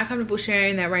yeah, I'm not comfortable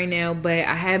sharing that right now, but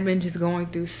I have been just going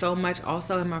through so much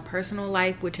also in my personal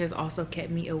life, which has also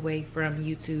kept me away from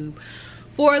YouTube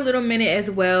for a little minute as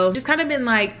well. Just kind of been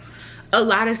like a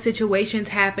lot of situations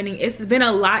happening. It's been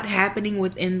a lot happening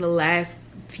within the last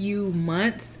few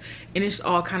months, and it's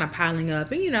all kind of piling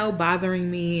up and, you know, bothering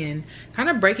me and kind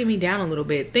of breaking me down a little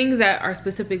bit. Things that are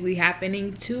specifically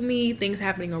happening to me, things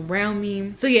happening around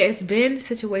me. So yeah, it's been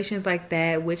situations like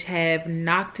that which have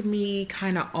knocked me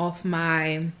kind of off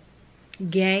my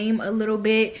game a little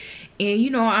bit. And you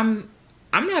know, I'm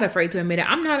not afraid to admit it,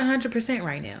 I'm not 100%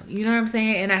 right now, you know what I'm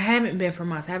saying? And I haven't been for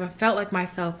months. I haven't felt like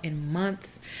myself in months.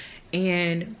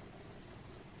 And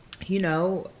you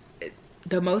know,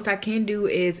 the most I can do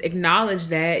is acknowledge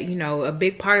that, you know, a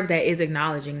big part of that is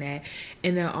acknowledging that,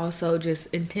 and then also just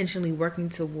intentionally working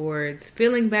towards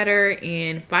feeling better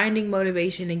and finding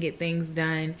motivation and get things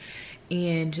done,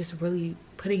 and just really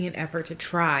putting in effort to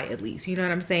try, at least, you know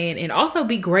what I'm saying? And also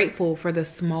be grateful for the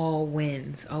small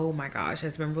wins. Oh my gosh,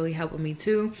 that's been really helping me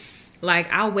too.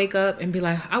 Like, I'll wake up and be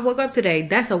like, I woke up today,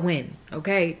 that's a win,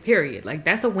 okay, period. Like,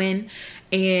 that's a win.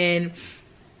 And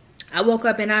I woke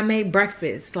up and I made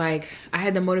breakfast. Like, I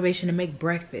had the motivation to make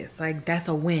breakfast. Like, that's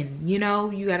a win. You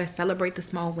know, you got to celebrate the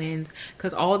small wins,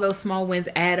 because all those small wins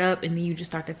add up, and then you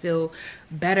just start to feel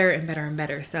better and better and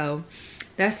better. So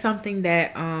that's something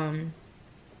that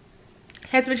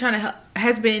has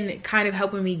been kind of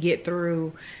helping me get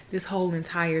through this whole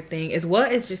entire thing, as well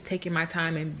as just taking my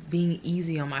time and being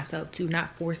easy on myself too, not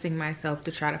forcing myself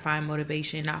to try to find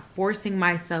motivation, not forcing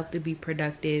myself to be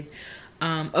productive.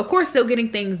 Of course, still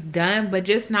getting things done, but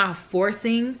just not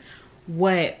forcing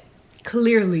what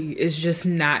clearly is just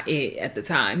not it at the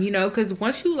time, you know, because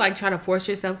once you like try to force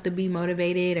yourself to be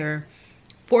motivated or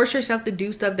force yourself to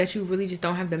do stuff that you really just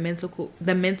don't have the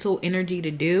mental energy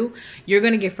to do, you're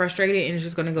gonna get frustrated and it's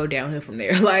just gonna go downhill from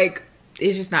there. Like,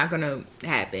 it's just not gonna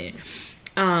happen.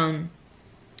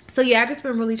 So yeah, I just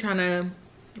been really trying to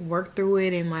work through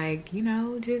it and, like, you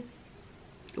know, just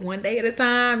one day at a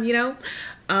time, you know.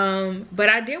 But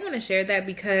I did want to share that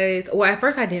because, well, at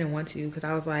first I didn't want to, because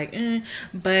I was like,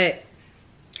 but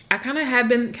I kind of have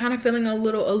been feeling a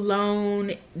little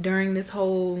alone during this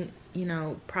whole, you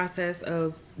know, process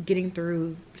of getting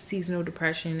through seasonal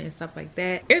depression and stuff like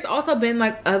that. There's also been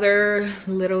like other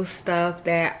little stuff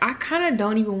that I kind of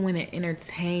don't even want to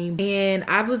entertain, and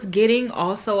I was getting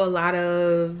also a lot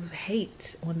of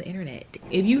hate on the internet.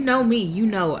 If you know me, you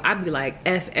know I'd be like,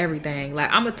 F everything. Like,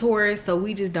 I'm a Taurus, so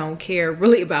we just don't care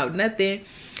really about nothing.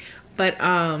 But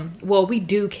well, we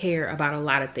do care about a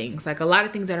lot of things, like a lot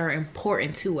of things that are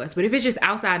important to us. But if it's just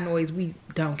outside noise, we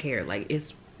don't care. Like,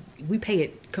 we pay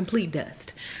it complete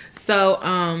dust.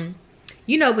 So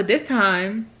you know, but this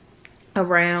time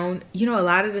around, you know, a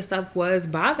lot of the stuff was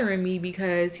bothering me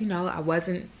because, you know, I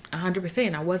wasn't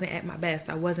 100%. I wasn't at my best.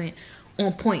 I wasn't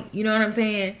on point. You know what I'm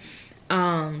saying?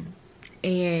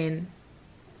 And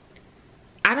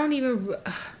I don't even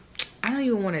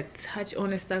want to touch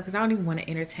on this stuff because I don't even want to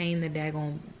entertain the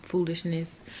daggone foolishness.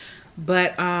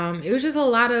 But it was just a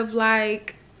lot of,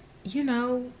 like, you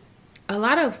know, a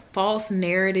lot of false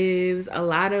narratives, a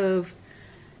lot of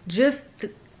just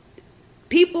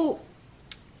people.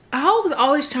 I was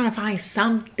always trying to find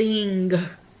something,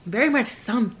 very much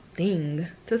something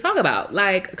to talk about.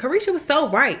 Like, Carisha was so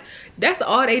right. That's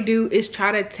all they do, is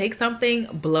try to take something,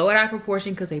 blow it out of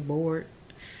proportion because they bored.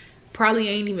 Probably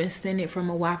ain't even send it from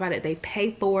a Wi-Fi that they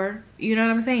pay for. You know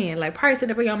what I'm saying? Like, probably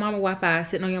sitting for your mama Wi-Fi,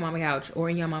 sitting on your mama couch or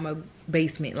in your mama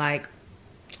basement. Like,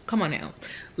 come on now,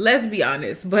 let's be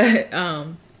honest. But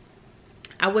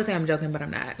I would say I'm joking, but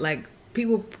I'm not. Like,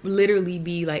 people literally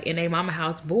be like in a mama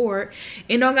house bored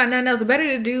and don't got nothing else better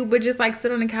to do but just like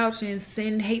sit on the couch and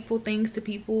send hateful things to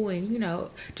people, and, you know,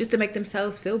 just to make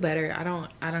themselves feel better. I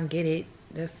don't get it.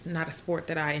 That's not a sport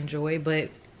that I enjoy, but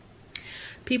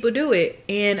people do it.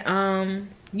 And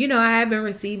you know, I have been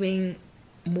receiving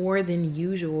more than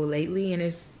usual lately,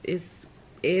 and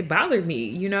it bothered me.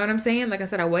 You know what I'm saying? Like I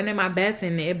said, I wasn't at my best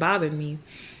and it bothered me.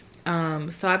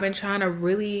 So I've been trying to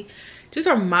really just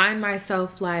remind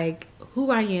myself, like, who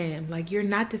I am. Like, you're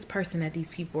not this person that these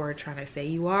people are trying to say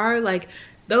you are. Like,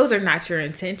 those are not your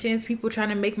intentions. People trying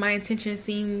to make my intentions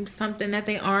seem something that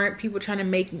they aren't. People trying to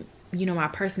make, you know, my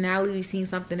personality seem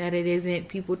something that it isn't.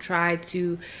 People try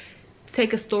to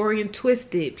take a story and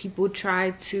twist it. People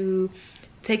try to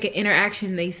take an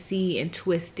interaction they see and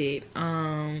twist it.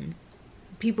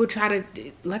 People try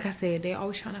to, like I said, they're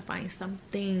always trying to find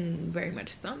something, very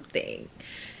much something,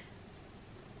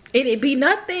 and it be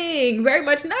nothing, very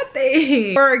much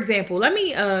nothing. For example, let me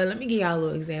give y'all a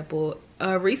little example.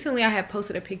 Recently I had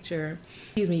posted a picture,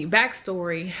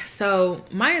 backstory. So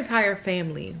my entire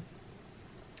family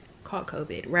caught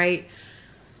COVID, right?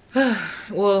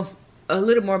 Well, a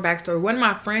little more backstory. One of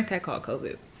my friends had caught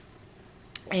COVID,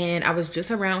 and I was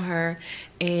just around her,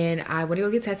 and I went to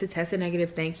go get tested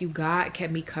negative. Thank you, God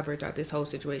kept me covered throughout this whole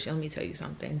situation. Let me tell you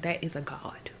something, that is a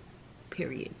God,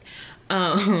 period.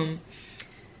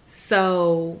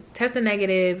 So tested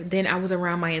negative. Then I was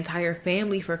around my entire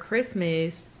family for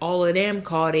Christmas. All of them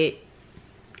caught it.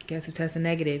 Guess who tested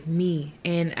negative? Me.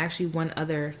 And actually one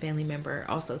other family member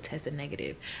also tested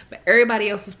negative, but everybody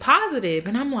else was positive.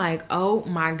 And I'm like, oh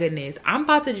my goodness, I'm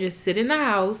about to just sit in the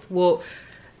house. Well,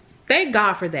 thank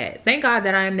God for that. Thank God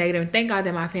that I am negative, and thank God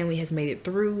that my family has made it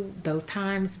through those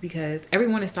times, because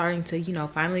everyone is starting to, you know,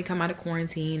 finally come out of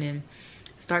quarantine and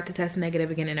start to test negative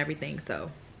again and everything.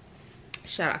 So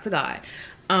shout out to God.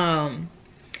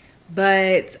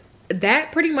 But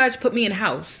that pretty much put me in the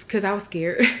house because I was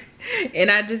scared. And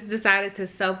I just decided to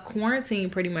self-quarantine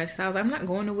pretty much. So I was like, I'm not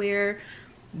going nowhere.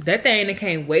 That thing that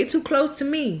came way too close to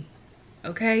me,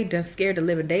 okay, done scared the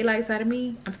living daylights out of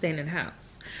me, I'm staying in the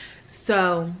house.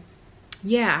 So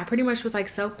yeah, I pretty much was like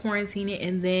self-quarantining.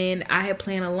 And then I had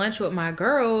planned a lunch with my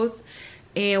girls,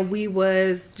 and we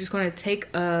was just gonna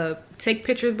take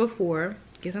pictures before,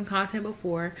 get some content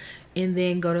before, and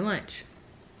then go to lunch.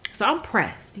 So I'm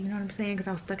pressed, you know what I'm saying? Because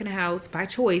I was stuck in the house by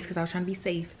choice because I was trying to be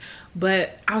safe.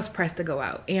 But I was pressed to go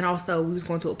out. And also we was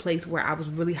going to a place where I was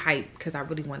really hyped because I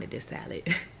really wanted this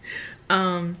salad.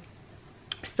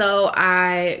 So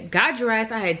I got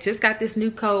dressed. I had just got this new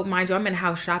coat. Mind you, I'm in the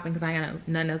house shopping because I got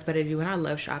nothing else better to do, and I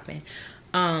love shopping.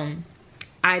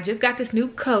 I just got this new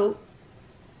coat.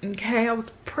 Okay, I was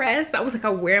pressed. I was like,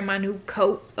 I'm wearing my new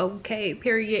coat. Okay,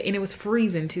 period. And it was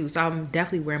freezing too, so I'm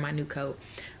definitely wearing my new coat.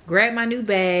 Grabbed my new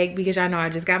bag because y'all know I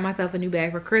just got myself a new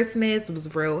bag for Christmas. It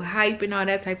was real hype and all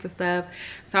that type of stuff.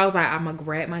 So I was like, I'm gonna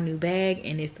grab my new bag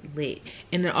and it's lit.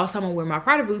 And then also I'm gonna wear my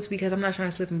Prada boots because I'm not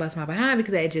trying to slip and bust my behind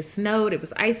because it just snowed. It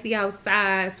was icy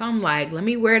outside. So I'm like, let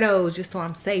me wear those just so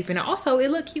I'm safe. And also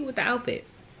it looked cute with the outfit.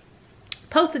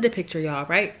 Posted the picture, y'all,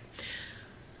 right?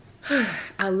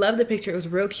 I love the picture. It was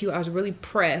real cute. I was really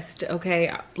pressed,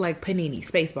 okay? Like Panini,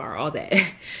 spacebar, all that.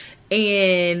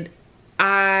 And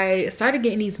I started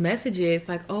getting these messages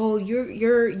like, oh,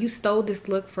 you stole this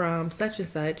look from such and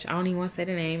such. I don't even want to say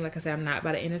the name. Like I said, I'm not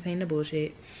about to entertain the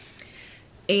bullshit.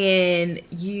 And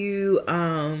you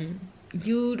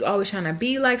always trying to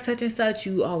be like such and such.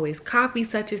 You always copy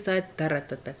such and such. Da, da,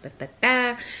 da, da, da, da,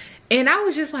 da. And I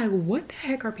was just like, what the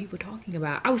heck are people talking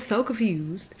about? I was so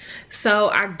confused. So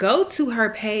I go to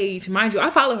her page. Mind you, I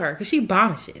follow her because she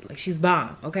bomb shit. Like, she's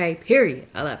bomb, okay? Period.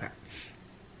 I love her.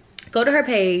 Go to her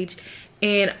page.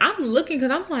 And I'm looking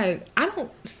because I'm like, I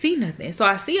don't see nothing. So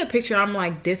I see a picture. I'm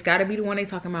like, this gotta be the one they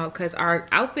talking about because our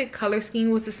outfit color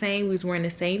scheme was the same. We was wearing the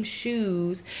same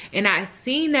shoes. And I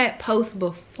seen that post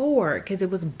before because it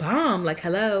was bomb. Like,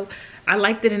 hello. I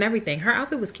liked it and everything. Her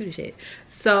outfit was cute as shit.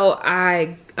 So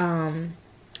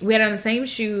we had on the same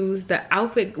shoes. The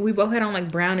outfit, we both had on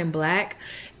like brown and black.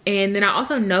 And then I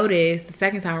also noticed the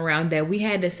second time around that we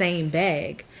had the same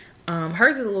bag.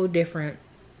 Hers is a little different.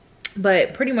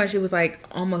 But pretty much it was like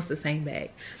almost the same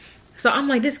bag. So I'm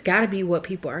like, this gotta be what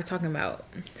people are talking about.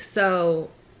 So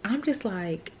I'm just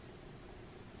like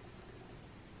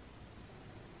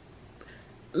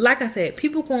I said,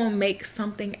 people gonna make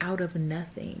something out of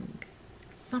nothing.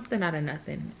 Something out of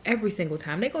nothing every single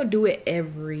time. They're gonna do it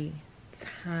every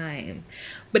time.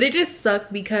 But it just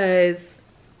sucked because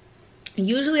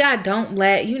usually I don't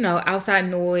let, you know, outside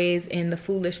noise and the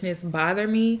foolishness bother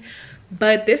me.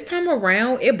 But this time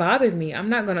around, it bothered me. I'm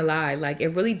not gonna lie. Like, it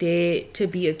really did, to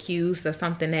be accused of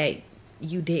something that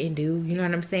you didn't do. You know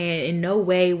what I'm saying? In no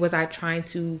way was I trying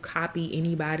to copy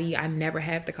anybody. I never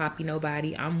have to copy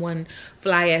nobody. I'm one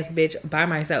fly ass bitch by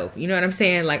myself. You know what I'm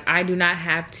saying? Like, I do not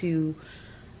have to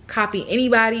copy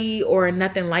anybody or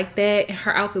nothing like that.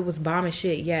 Her outfit was bomb as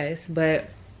shit, yes. But,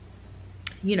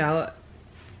 you know,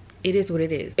 it is what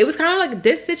it is. It was kind of like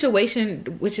this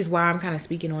situation, which is why I'm kind of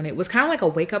speaking on it, was kind of like a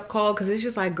wake-up call because it's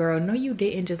just like, girl, no, you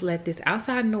didn't just let this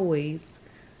outside noise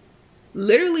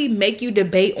literally make you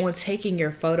debate on taking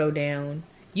your photo down.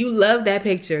 You love that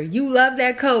picture. You love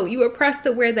that coat. You were pressed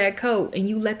to wear that coat, and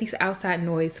you let these outside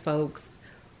noise folks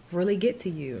really get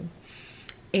to you.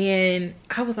 And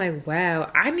I was like, wow,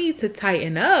 I need to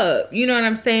tighten up. You know what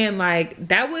I'm saying? Like,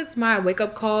 that was my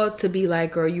wake-up call to be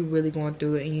like, girl, you really going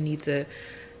through it, and you need to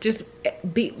just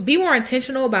be more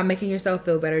intentional about making yourself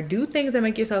feel better. Do things that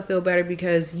make yourself feel better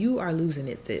because you are losing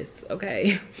it, sis,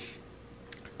 okay?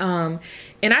 And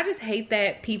I just hate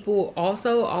that people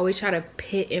also always try to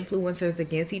pit influencers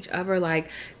against each other. Like,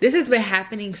 this has been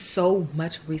happening so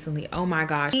much recently. Oh my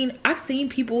gosh. I mean, I've seen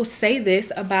people say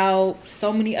this about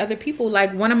so many other people.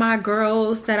 Like, one of my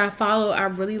girls that I follow, I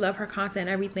really love her content and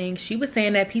everything. She was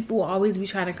saying that people always be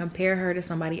trying to compare her to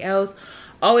somebody else.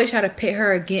 Always try to pit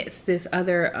her against this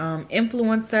other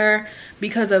influencer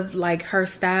because of like her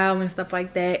style and stuff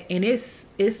like that. And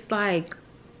it's like,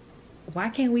 why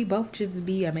can't we both just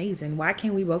be amazing? Why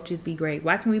can't we both just be great?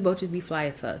 Why can't we both just be fly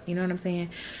as fuck? You know what I'm saying?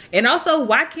 And also,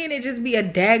 why can't it just be a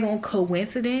daggone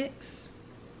coincidence?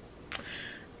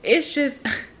 It's just,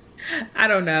 I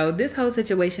don't know. This whole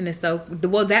situation is so,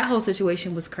 well, that whole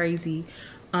situation was crazy.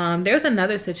 There's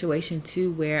another situation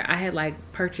too where I had like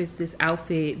purchased this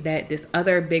outfit that this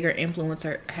other bigger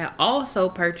influencer had also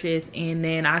purchased, and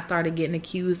then I started getting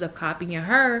accused of copying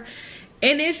her.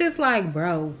 And it's just like,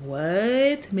 bro,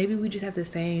 what? Maybe we just have the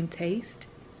same taste.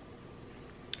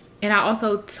 And I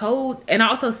also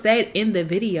said in the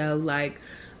video, like,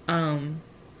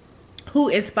 who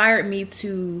inspired me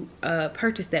to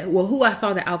purchase that. Well, who I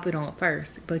saw the outfit on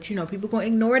first. But you know, people gonna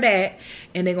ignore that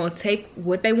and they're gonna take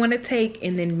what they want to take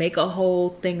and then make a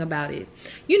whole thing about it.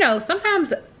 You know,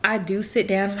 sometimes I do sit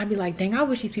down and I be like, dang, I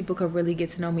wish these people could really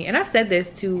get to know me. And I've said this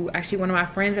to actually one of my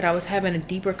friends that I was having a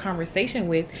deeper conversation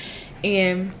with,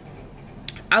 and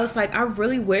I was like, I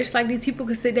really wish like these people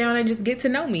could sit down and just get to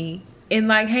know me and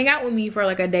like hang out with me for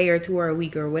like a day or two or a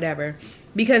week or whatever,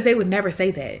 because they would never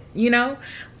say that, you know.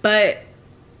 But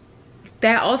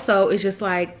that also is just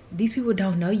like, these people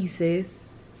don't know you, sis.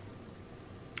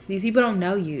 These people don't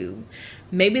know you.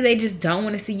 Maybe they just don't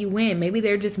want to see you win. Maybe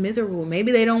they're just miserable.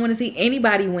 Maybe they don't want to see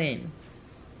anybody win,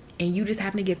 and you just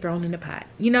happen to get thrown in the pot,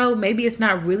 you know. Maybe it's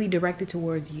not really directed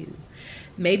towards you.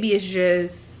 Maybe it's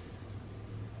just,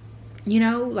 you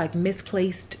know, like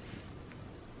misplaced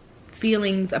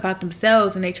feelings about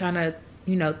themselves and they trying to,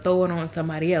 you know, throw it on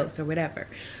somebody else or whatever.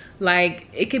 Like,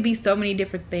 it could be so many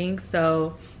different things.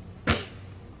 So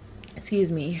excuse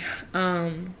me.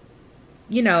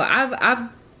 You know, I've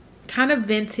kind of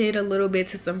vented a little bit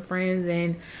to some friends,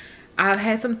 and I've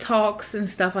had some talks and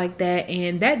stuff like that,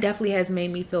 and that definitely has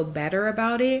made me feel better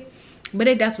about it. But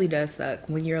it definitely does suck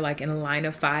when you're like in a line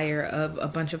of fire of a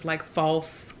bunch of like false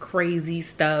crazy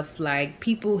stuff, like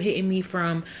people hitting me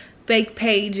from fake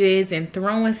pages and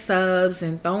throwing subs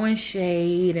and throwing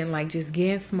shade and like just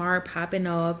getting smart, popping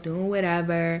off, doing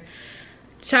whatever.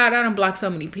 Child, I done blocked so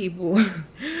many people.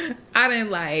 I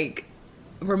didn't like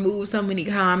remove so many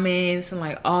comments and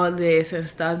like all this and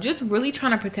stuff, just really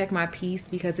trying to protect my peace,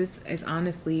 because it's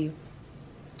honestly,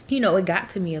 you know, it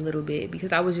got to me a little bit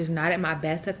because I was just not at my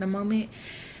best at the moment,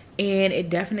 and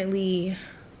it definitely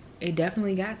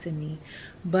got to me.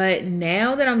 But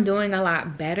now that I'm doing a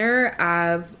lot better,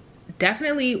 I've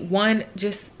definitely, one,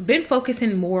 just been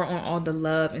focusing more on all the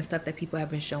love and stuff that people have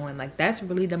been showing. Like, that's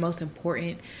really the most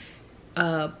important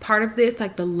part of this,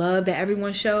 like the love that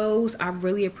everyone shows. I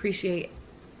really appreciate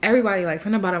everybody, like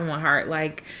from the bottom of my heart.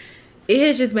 Like, it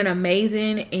has just been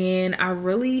amazing. And I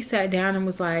really sat down and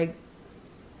was like,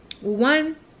 well,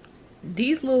 one,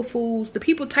 these little fools, the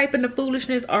people typing the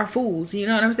foolishness are fools, you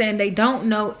know what I'm saying? They don't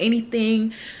know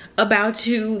anything about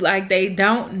you. Like, they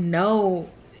don't know,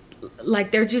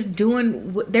 like, they're just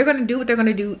doing what they're gonna do, what they're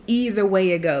gonna do either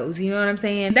way it goes, you know what I'm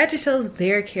saying? That just shows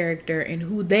their character and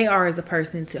who they are as a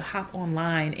person, to hop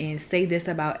online and say this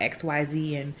about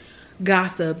XYZ and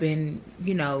gossip and,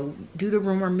 you know, do the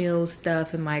rumor mill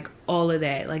stuff and like all of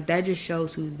that. Like, that just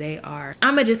shows who they are.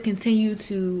 I'ma just continue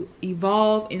to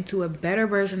evolve into a better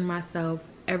version of myself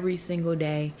every single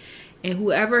day, and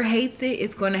whoever hates it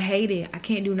is gonna hate it. I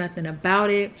can't do nothing about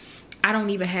it. I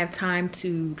don't even have time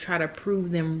to try to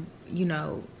prove them, you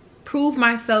know, prove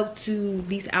myself to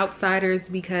these outsiders,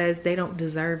 because they don't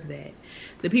deserve that.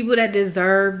 The people that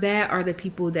deserve that are the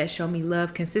people that show me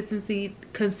love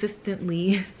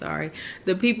consistently, sorry,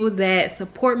 the people that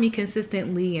support me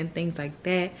consistently and things like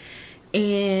that.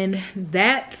 And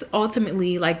that's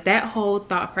ultimately, like, that whole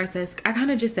thought process, I kind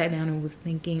of just sat down and was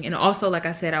thinking. And also, like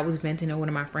I said, I was venting to one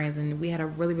of my friends, and we had a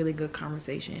really, really good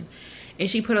conversation, and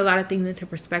she put a lot of things into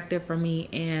perspective for me.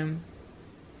 And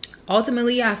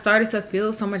ultimately, I started to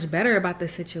feel so much better about the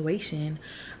situation,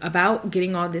 about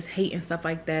getting all this hate and stuff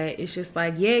like that. It's just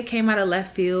like, yeah, it came out of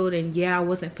left field, and yeah, I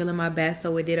wasn't feeling my best,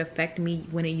 so it did affect me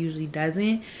when it usually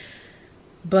doesn't.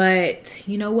 But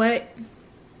you know what?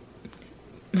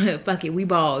 Fuck it, we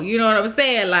ball, you know what I'm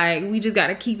saying? Like, we just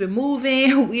gotta keep it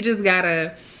moving. We just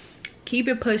gotta keep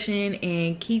it pushing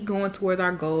and keep going towards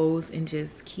our goals, and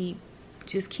just keep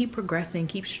progressing,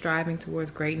 keep striving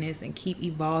towards greatness, and keep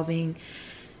evolving.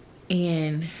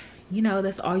 And you know,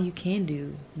 that's all you can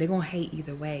do. They're gonna hate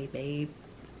either way, babe.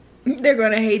 They're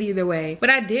gonna hate either way. But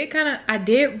I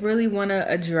did really want to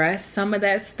address some of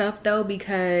that stuff though,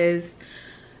 because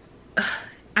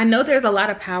I know there's a lot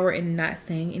of power in not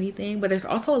saying anything, but there's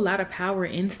also a lot of power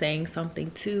in saying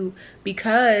something too,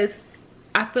 because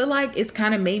I feel like it's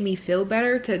kind of made me feel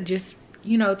better to just,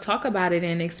 you know, talk about it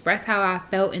and express how I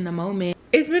felt in the moment.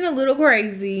 It's been a little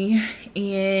crazy,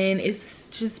 and it's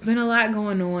just been a lot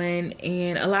going on,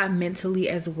 and a lot mentally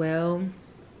as well.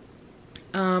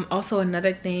 Also,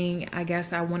 another thing I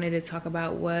guess I wanted to talk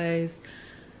about was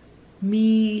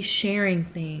me sharing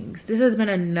things. This has been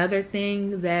another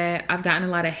thing that I've gotten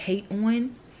a lot of hate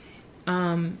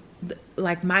on,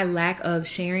 like my lack of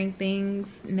sharing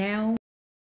things now.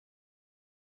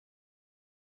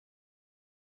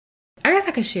 I guess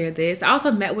I could share this. I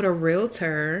also met with a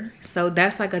realtor, so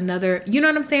that's like another, you know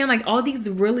what I'm saying, like all these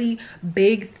really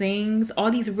big things,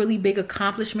 all these really big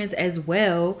accomplishments as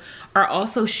well are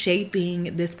also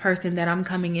shaping this person that I'm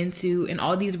coming into, and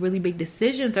all these really big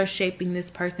decisions are shaping this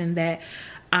person that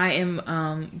I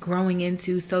am growing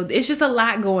into. So it's just a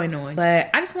lot going on, but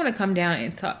I just want to come down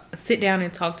and sit down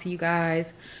and talk to you guys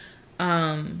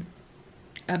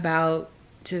about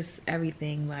just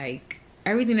everything, like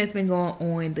everything that's been going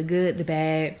on, the good, the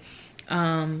bad.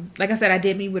 Like I said, I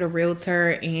did meet with a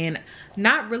realtor, and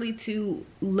not really to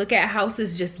look at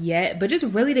houses just yet, but just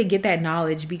really to get that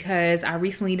knowledge, because I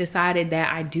recently decided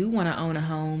that I do want to own a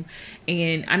home.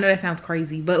 And I know that sounds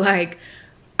crazy, but like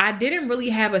I didn't really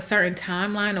have a certain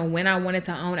timeline on when I wanted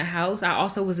to own a house. I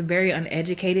also was very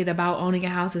uneducated about owning a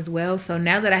house as well. So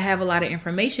now that I have a lot of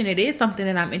information, it is something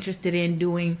that I'm interested in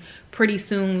doing pretty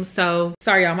soon. So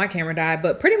sorry y'all, my camera died,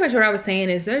 but pretty much what I was saying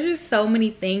is there's just so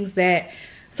many things that,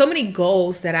 so many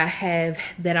goals that I have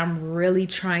that I'm really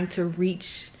trying to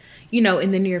reach, you know,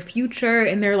 in the near future.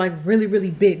 And they're like really,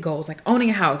 really big goals, like owning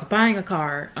a house, buying a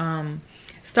car,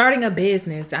 starting a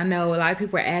business. I know a lot of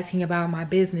people are asking about my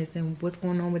business and what's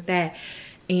going on with that,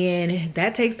 and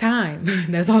that takes time.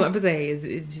 That's all I'm gonna say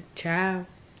is child,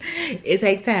 it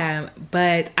takes time.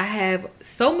 But I have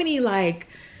so many like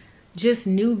just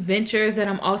new ventures that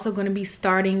I'm also going to be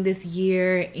starting this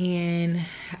year, and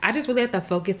I just really have to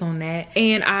focus on that.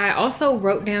 And I also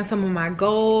wrote down some of my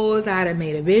goals. I had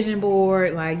made a vision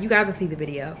board, like you guys will see the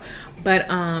video, but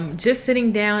just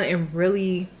sitting down and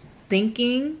really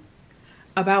thinking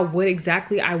about what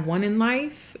exactly I want in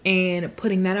life and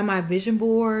putting that on my vision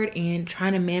board and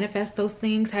trying to manifest those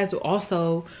things has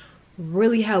also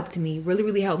really helped me,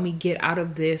 really helped me get out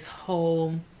of this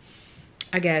whole,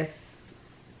 I guess,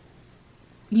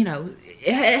 you know,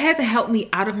 it hasn't helped me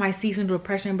out of my seasonal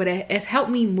depression, but it's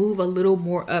helped me move a little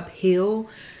more uphill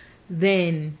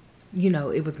than, you know,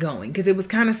 it was going, because it was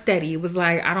kind of steady. It was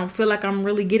like, I don't feel like I'm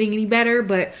really getting any better,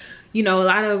 but you know, a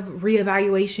lot of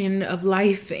reevaluation of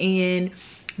life and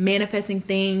manifesting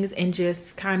things, and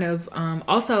just kind of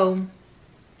also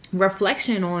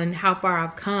reflection on how far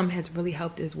I've come has really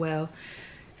helped as well.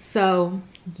 So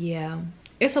yeah,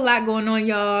 it's a lot going on,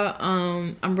 y'all.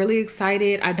 I'm really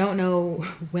excited. I don't know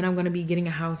when I'm gonna be getting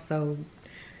a house, so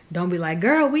don't be like,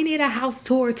 girl, we need a house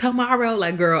tour tomorrow.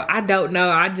 Like, girl, I don't know.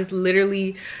 I just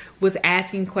literally was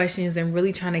asking questions and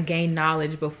really trying to gain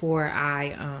knowledge before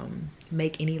I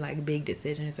make any like big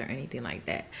decisions or anything like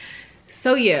that.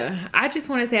 So yeah, I just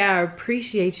want to say I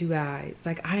appreciate you guys.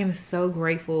 Like, I am so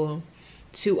grateful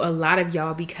to a lot of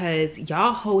y'all, because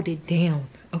y'all hold it down.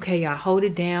 Okay, y'all hold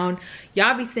it down.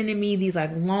 Y'all be sending me these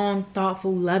like long,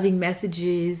 thoughtful, loving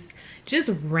messages just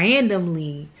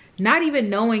randomly, not even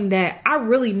knowing that I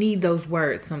really need those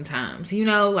words sometimes, you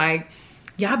know. Like,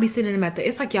 y'all be sending them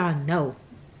it's like y'all know.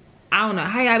 I don't know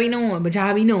how y'all be knowing, but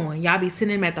y'all be knowing. Y'all be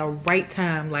sending them at the right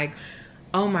time. Like,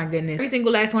 oh my goodness, every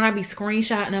single last one, I be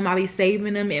screenshotting them, I be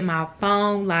saving them in my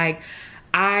phone. Like,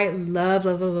 I love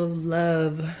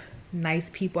nice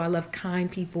people. I love kind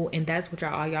people, and that's what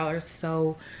y'all are. Y'all are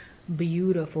so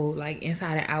beautiful, like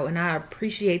inside and out. And I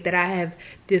appreciate that I have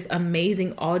this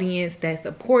amazing audience that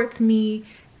supports me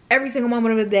every single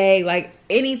moment of the day. Like,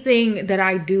 anything that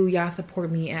I do, y'all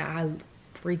support me, and I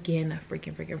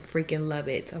freaking love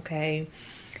it. Okay,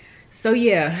 so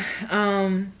yeah,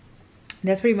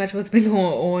 that's pretty much what's been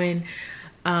going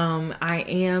on. I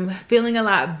am feeling a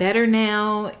lot better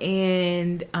now,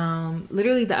 and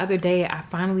literally the other day I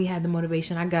finally had the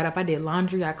motivation. I got up, I did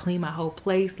laundry, I cleaned my whole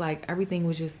place. Like, everything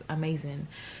was just amazing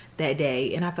that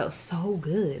day, and I felt so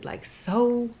good, like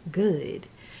so good.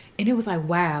 And it was like,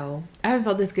 wow, I haven't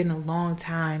felt this good in a long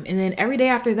time. And then every day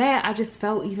after that, I just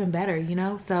felt even better, you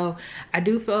know. So I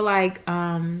do feel like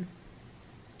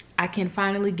I can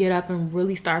finally get up and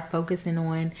really start focusing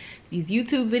on these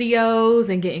YouTube videos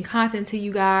and getting content to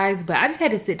you guys. But I just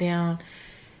had to sit down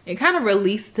and kind of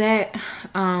release that.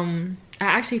 I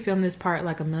actually filmed this part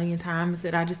like a million times,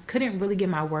 that I just couldn't really get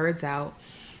my words out.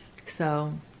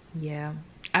 So yeah,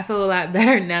 I feel a lot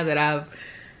better now that I've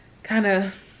kind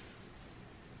of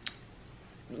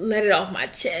let it off my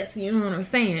chest, you know what I'm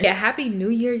saying. Yeah, happy new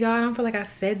year, y'all. I don't feel like I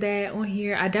said that on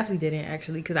here. I definitely didn't,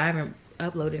 actually, because I haven't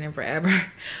uploaded in forever.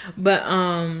 But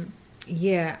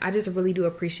yeah, I just really do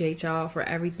appreciate y'all for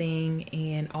everything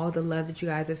and all the love that you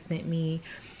guys have sent me.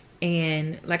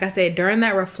 And like I said, during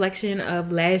that reflection of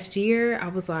last year, I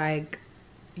was like,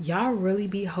 y'all really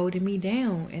be holding me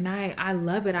down, and I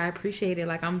love it. I appreciate it.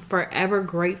 Like, I'm forever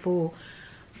grateful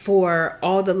for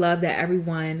all the love that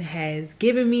everyone has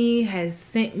given me, has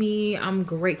sent me. I'm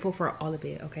grateful for all of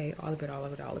it. Okay, all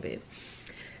of it.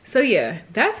 So yeah,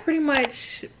 that's pretty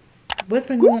much what's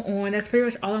been going on. That's pretty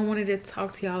much all I wanted to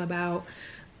talk to y'all about.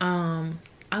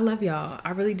 I love y'all, I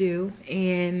really do,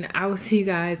 and I will see you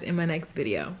guys in my next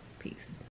video.